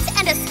name on it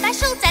and a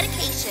special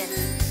dedication.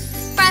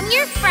 From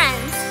your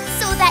friends,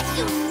 so that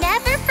you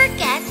never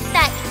forget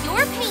that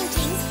your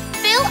paintings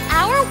fill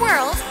our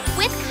world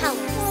with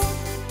colors.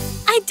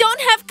 I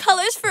don't have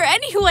colors for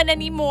anyone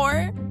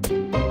anymore.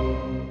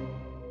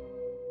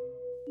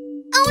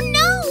 Oh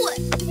no!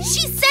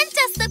 She sent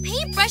us the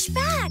paintbrush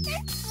back.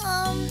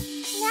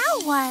 Now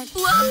what?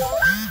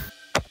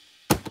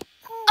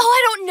 Oh,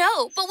 I don't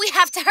know, but we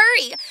have to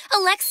hurry.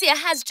 Alexia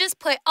has just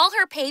put all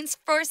her paints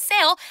for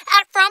sale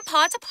at From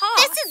Paw to Paw.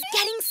 This is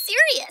getting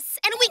serious,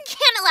 and we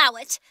can't allow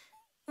it.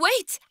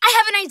 Wait, I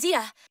have an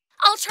idea.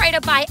 I'll try to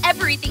buy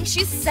everything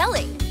she's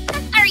selling.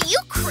 Are you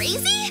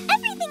crazy?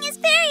 Everything is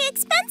very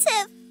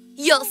expensive.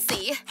 You'll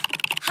see.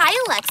 Hi,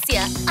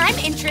 Alexia. I'm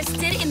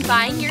interested in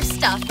buying your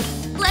stuff.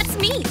 Let's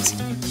meet.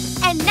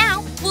 And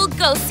now we'll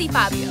go see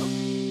Fabio.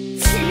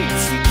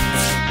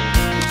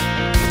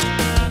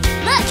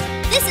 Look,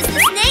 this is the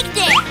snake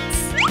dance.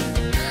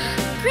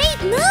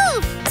 Great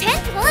move.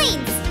 10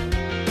 points.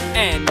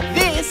 And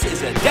this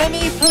is a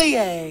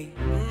demi-plie.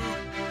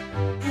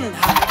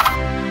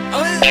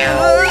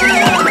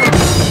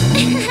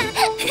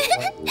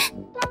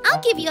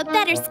 I'll give you a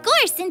better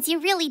score since you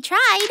really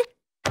tried.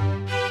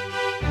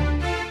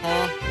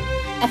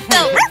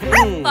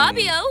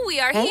 Fabio, we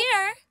are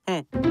here.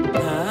 People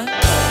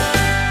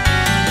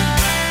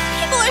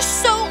are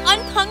so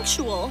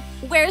unpunctual.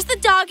 Where's the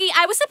doggy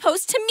I was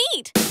supposed to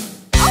meet?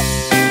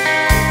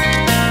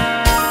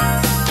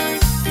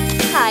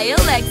 Hi,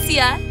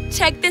 Alexia.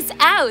 Check this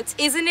out.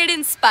 Isn't it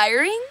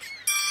inspiring?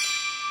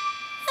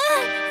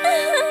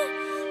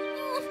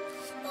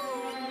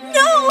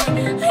 No!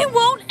 I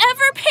won't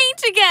ever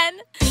paint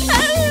again!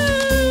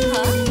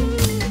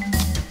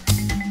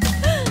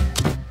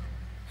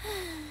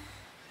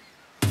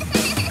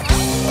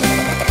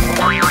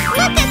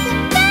 Look at the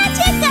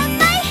magic of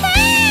my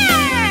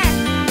hair!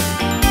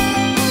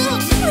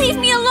 Leave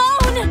me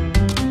alone!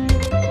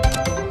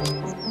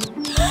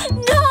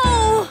 No!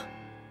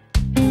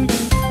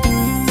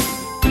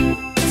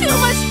 Too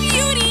much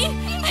beauty!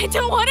 I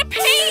don't want to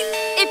paint!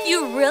 If you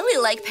really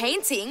like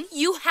painting,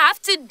 you have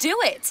to do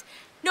it.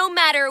 No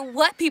matter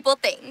what people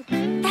think.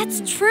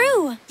 That's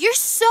true. You're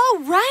so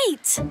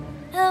right.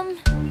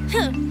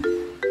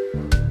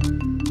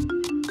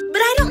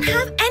 But I don't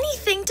have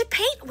anything to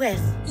paint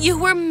with. You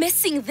were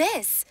missing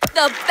this.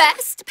 The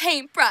best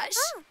paintbrush.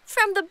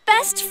 From the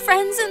best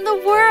friends in the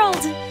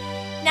world.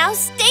 Now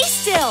stay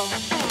still.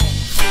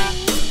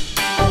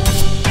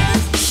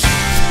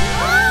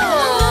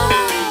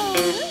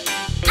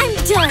 I'm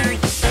done.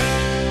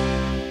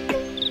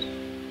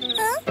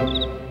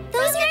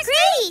 Those are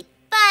great.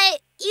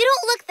 But you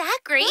don't look that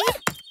great.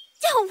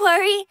 Don't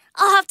worry.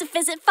 I'll have to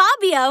visit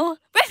Fabio.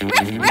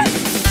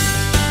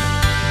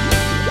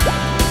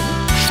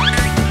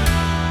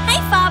 Hey,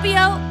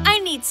 Fabio. I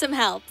need some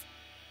help.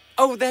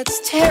 Oh, that's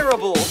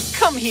terrible.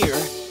 Come here.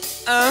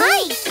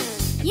 Hi.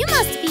 You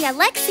must be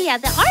Alexia,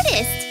 the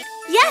artist.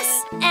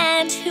 Yes.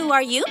 And who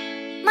are you?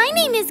 My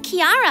name is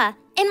Kiara,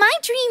 and my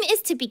dream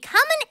is to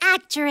become an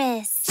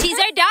actress. She's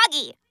our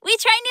doggy. We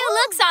try new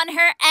looks on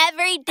her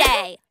every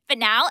day. But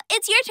now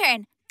it's your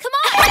turn. Come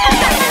on.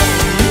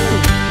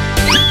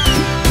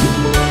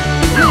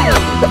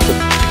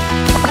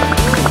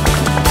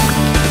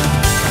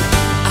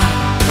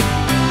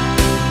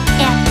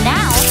 And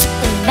now,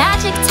 the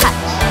magic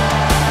touch.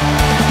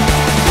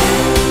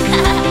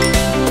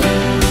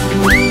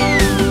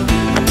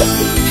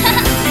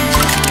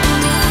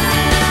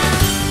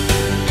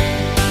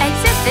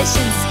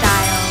 Exhibition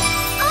style.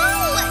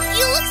 Oh,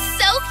 you look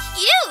so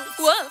cute.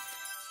 Woof.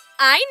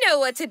 I know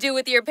what to do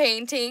with your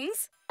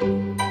paintings.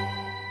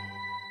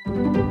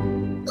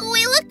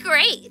 We look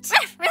great.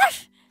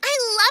 I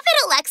love it,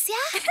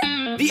 Alexia.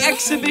 The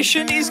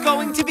exhibition is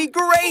going to be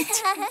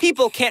great.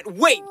 People can't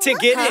wait to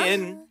get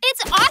in.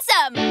 It's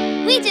awesome.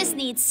 We just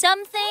need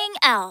something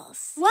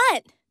else.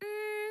 What?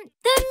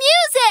 The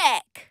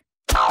music.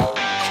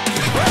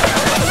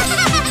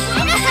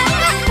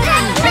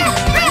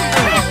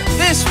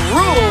 This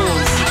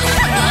rules.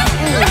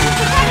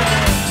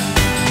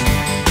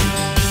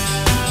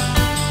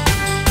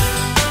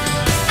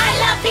 I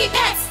love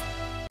pipettes.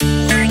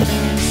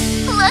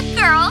 Look,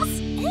 girls.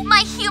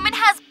 My human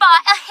has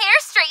bought a hair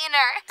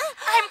straightener.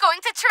 I'm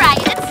going to try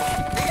it.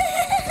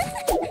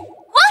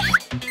 What?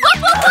 What?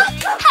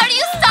 How do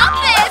you stop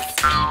this?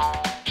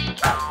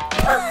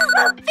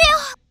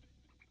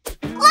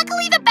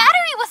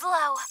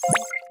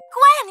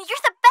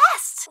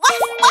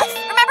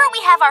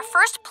 have our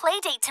first play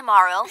date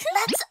tomorrow.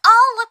 Let's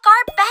all look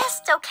our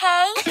best,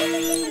 okay?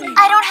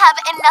 I don't have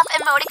enough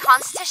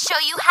emoticons to show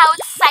you how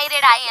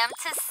excited I am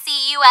to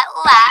see you at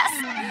last.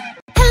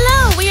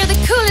 Hello, we are the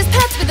coolest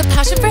pets with a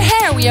passion for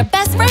hair. We are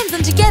best friends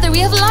and together we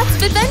have lots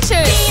of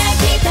adventures.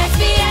 VIP pets,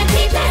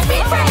 be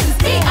friends,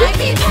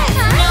 VIP pets.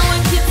 No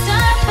one can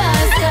stop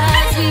us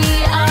 'cause we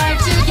are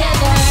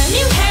together.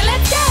 New hair,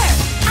 let's start.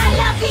 I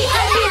love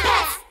VIP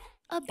pets.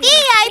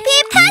 VIP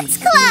Pets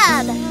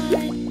Club!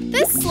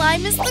 This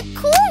slime is the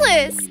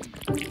coolest!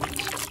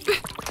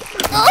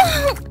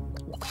 Oh.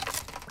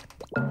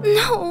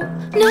 No.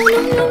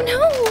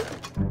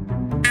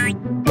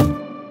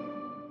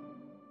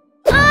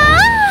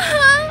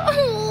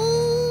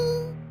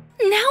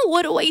 Now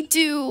what do I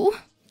do?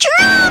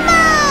 Drama!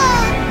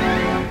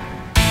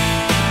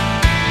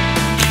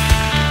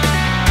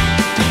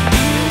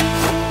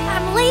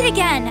 I'm late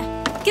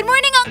again. Good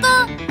morning,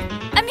 Uncle.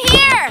 I'm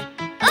here.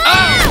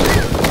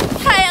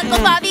 Hi, Uncle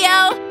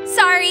Fabio.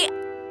 Sorry,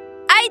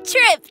 I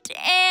tripped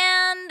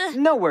and...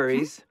 No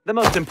worries. The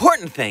most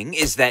important thing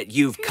is that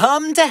you've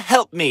come to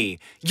help me.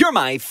 You're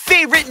my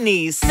favorite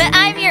niece. But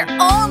I'm your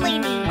only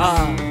niece.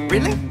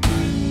 Really?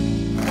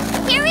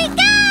 Here we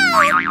go!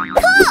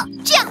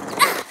 Cool! Jump!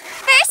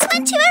 First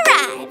one to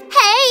arrive.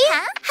 Hey!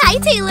 Hi,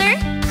 Taylor.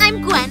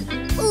 I'm Gwen.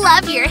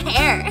 Love your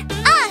hair.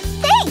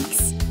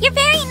 Thanks. You're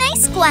very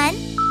nice, Gwen.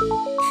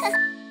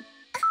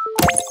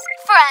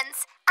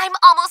 Friends, I'm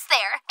almost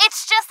there.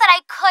 It's just that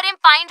I couldn't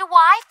find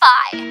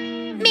Wi-Fi.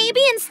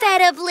 Maybe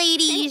instead of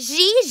Lady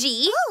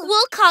Gigi,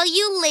 we'll call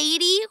you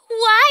Lady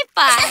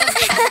Wi-Fi.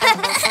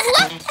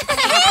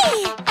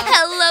 Hey!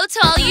 Hello to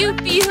all you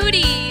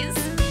beauties.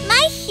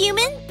 My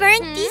human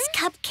burned these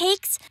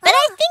cupcakes, but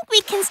I think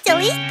we can still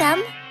eat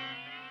them.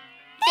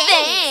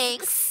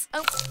 Thanks.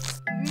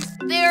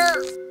 They're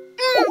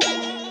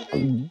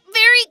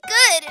very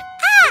good.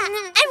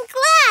 I'm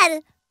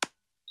glad.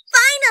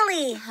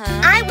 Finally!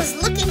 I was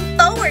looking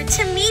forward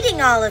to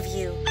meeting all of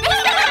you.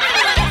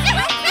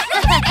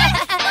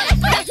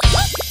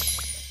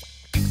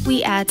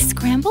 We add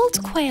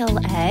scrambled quail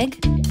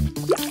egg,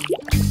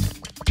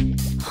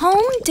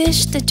 home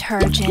dish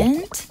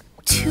detergent,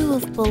 2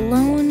 of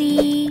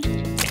bologna.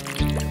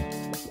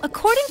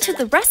 According to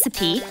the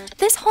recipe,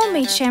 this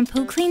homemade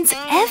shampoo cleans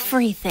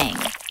everything.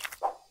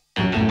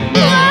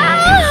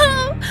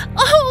 Wow!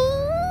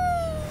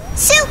 Oh!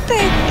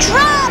 Super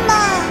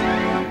drama!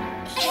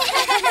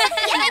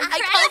 I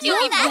told you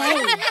we'd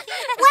win.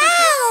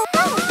 Wow!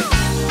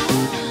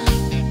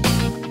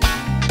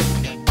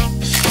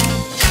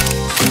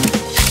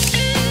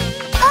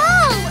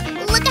 Oh,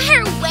 look at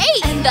her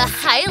waist! And the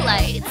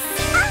highlights.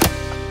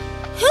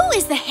 Who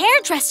is the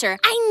hairdresser?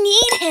 I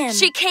need him.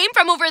 She came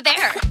from over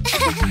there.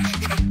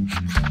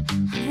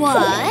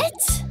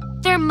 What?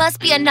 There must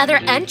be another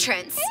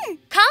entrance.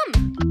 Come.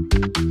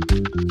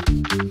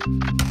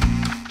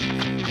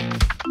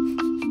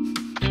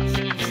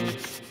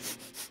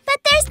 But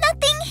there's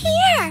nothing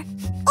here.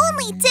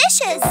 Only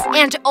dishes.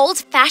 And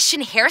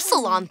old-fashioned hair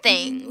salon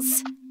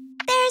things.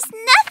 There's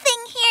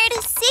nothing here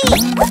to see.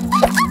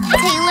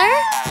 Taylor,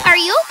 are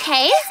you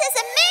okay? This is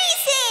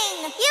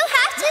amazing. You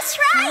have to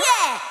try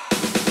it.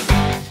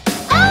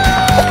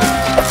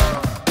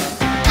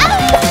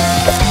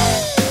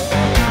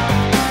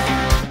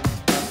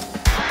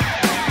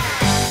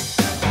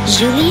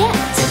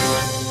 Juliet,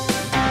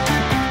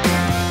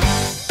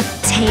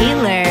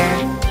 Taylor,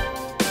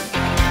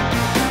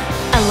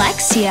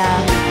 Alexia,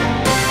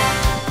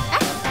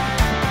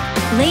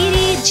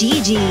 Lady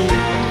Gigi,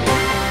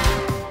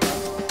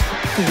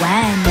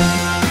 Gwen.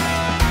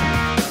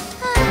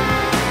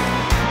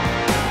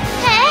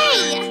 Hey!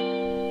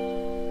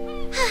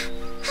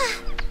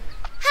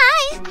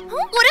 Hi!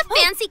 What a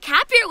fancy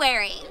cap you're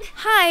wearing.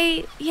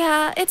 Hi,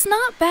 yeah, it's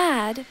not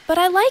bad, but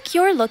I like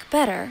your look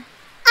better.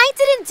 I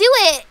didn't do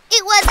it.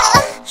 It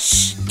was...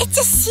 Shh, it's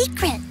a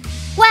secret.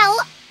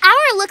 Well,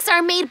 our looks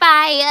are made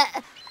by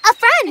a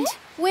friend.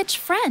 Which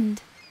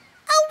friend?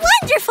 A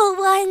wonderful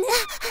one.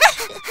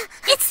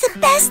 It's the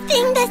best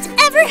thing that's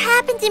ever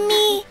happened to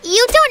me.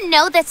 You don't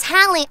know the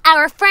talent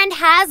our friend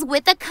has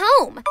with a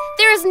comb.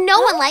 There is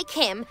no one like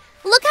him.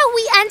 Look how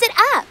we ended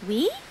up.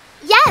 We?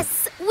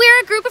 Yes, we're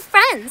a group of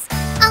friends.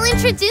 I'll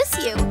introduce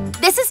you.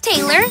 This is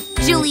Taylor,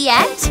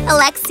 Juliet,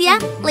 Alexia,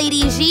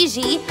 Lady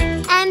Gigi,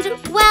 and,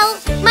 well,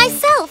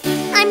 myself.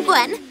 I'm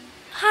Gwen.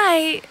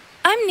 Hi,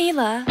 I'm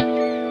Neela.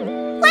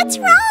 What's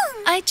wrong?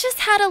 I just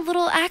had a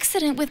little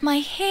accident with my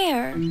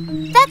hair.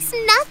 That's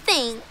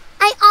nothing.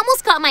 I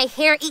almost got my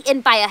hair eaten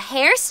by a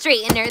hair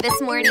straightener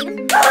this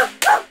morning.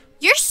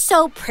 You're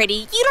so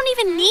pretty. You don't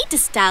even need to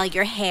style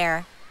your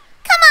hair.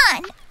 Come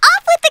on,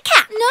 off with the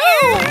cap.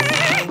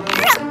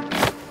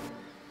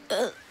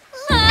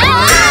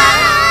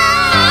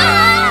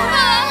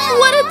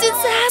 What a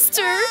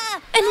disaster!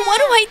 And what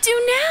do I do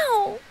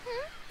now?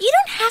 You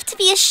don't have to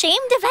be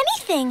ashamed of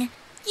anything.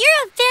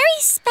 You're a very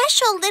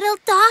special little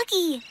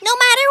doggy, no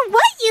matter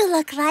what you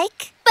look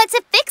like. But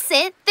to fix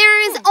it, there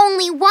is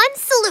only one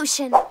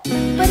solution.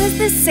 But is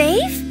this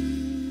safe?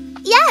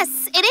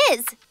 Yes, it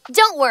is.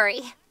 Don't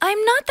worry.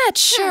 I'm not that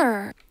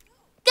sure.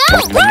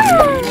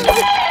 go!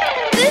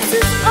 This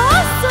is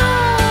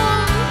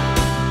awesome!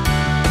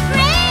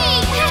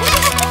 Great!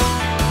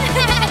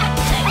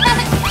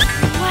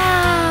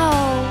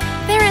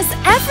 Wow! There is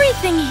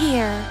everything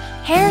here.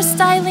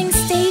 Hairstyling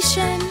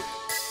station,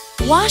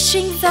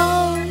 washing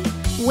zone,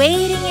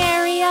 waiting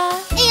area.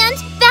 And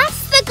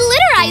that's the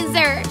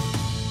glitterizer.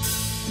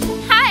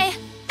 Hi,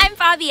 I'm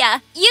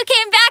Fabia. You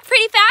came back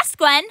pretty fast,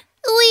 Gwen.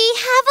 We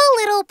have a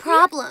little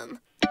problem.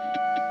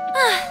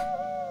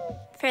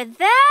 For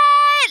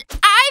that,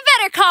 I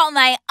better call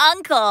my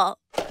uncle.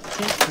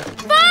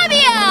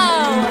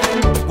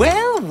 Fabio!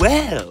 Well,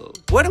 well,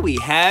 what do we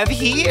have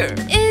here?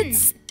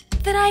 It's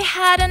that I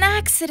had an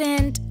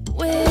accident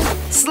with...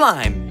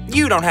 Slime,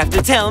 you don't have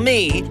to tell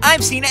me.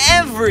 I've seen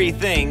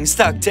everything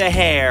stuck to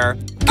hair.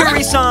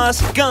 Curry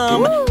sauce,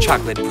 gum,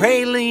 chocolate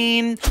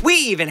praline. We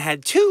even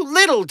had 2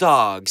 little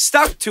dogs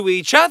stuck to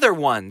each other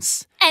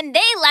once. And they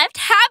left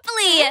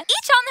happily,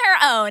 each on their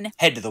own.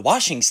 Head to the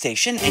washing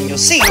station and you'll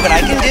see what I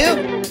can do.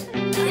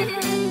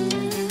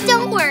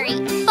 Don't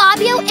worry,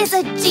 Fabio is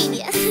a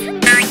genius.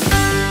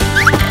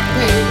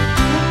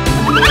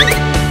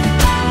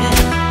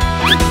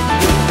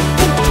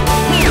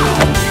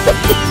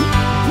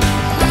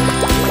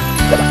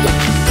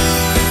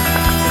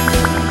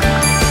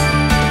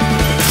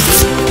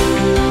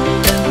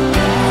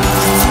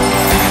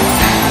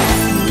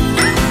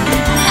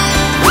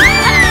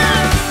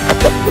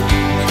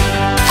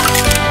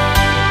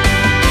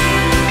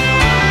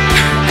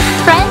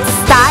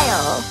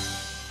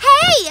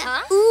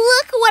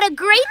 What a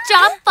great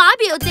job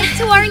Fabio did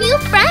to our new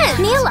friend,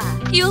 Mila.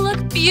 You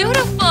look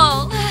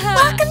beautiful.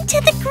 Welcome to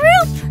the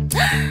group.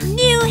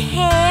 New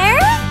hair?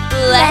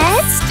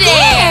 Let's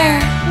dance.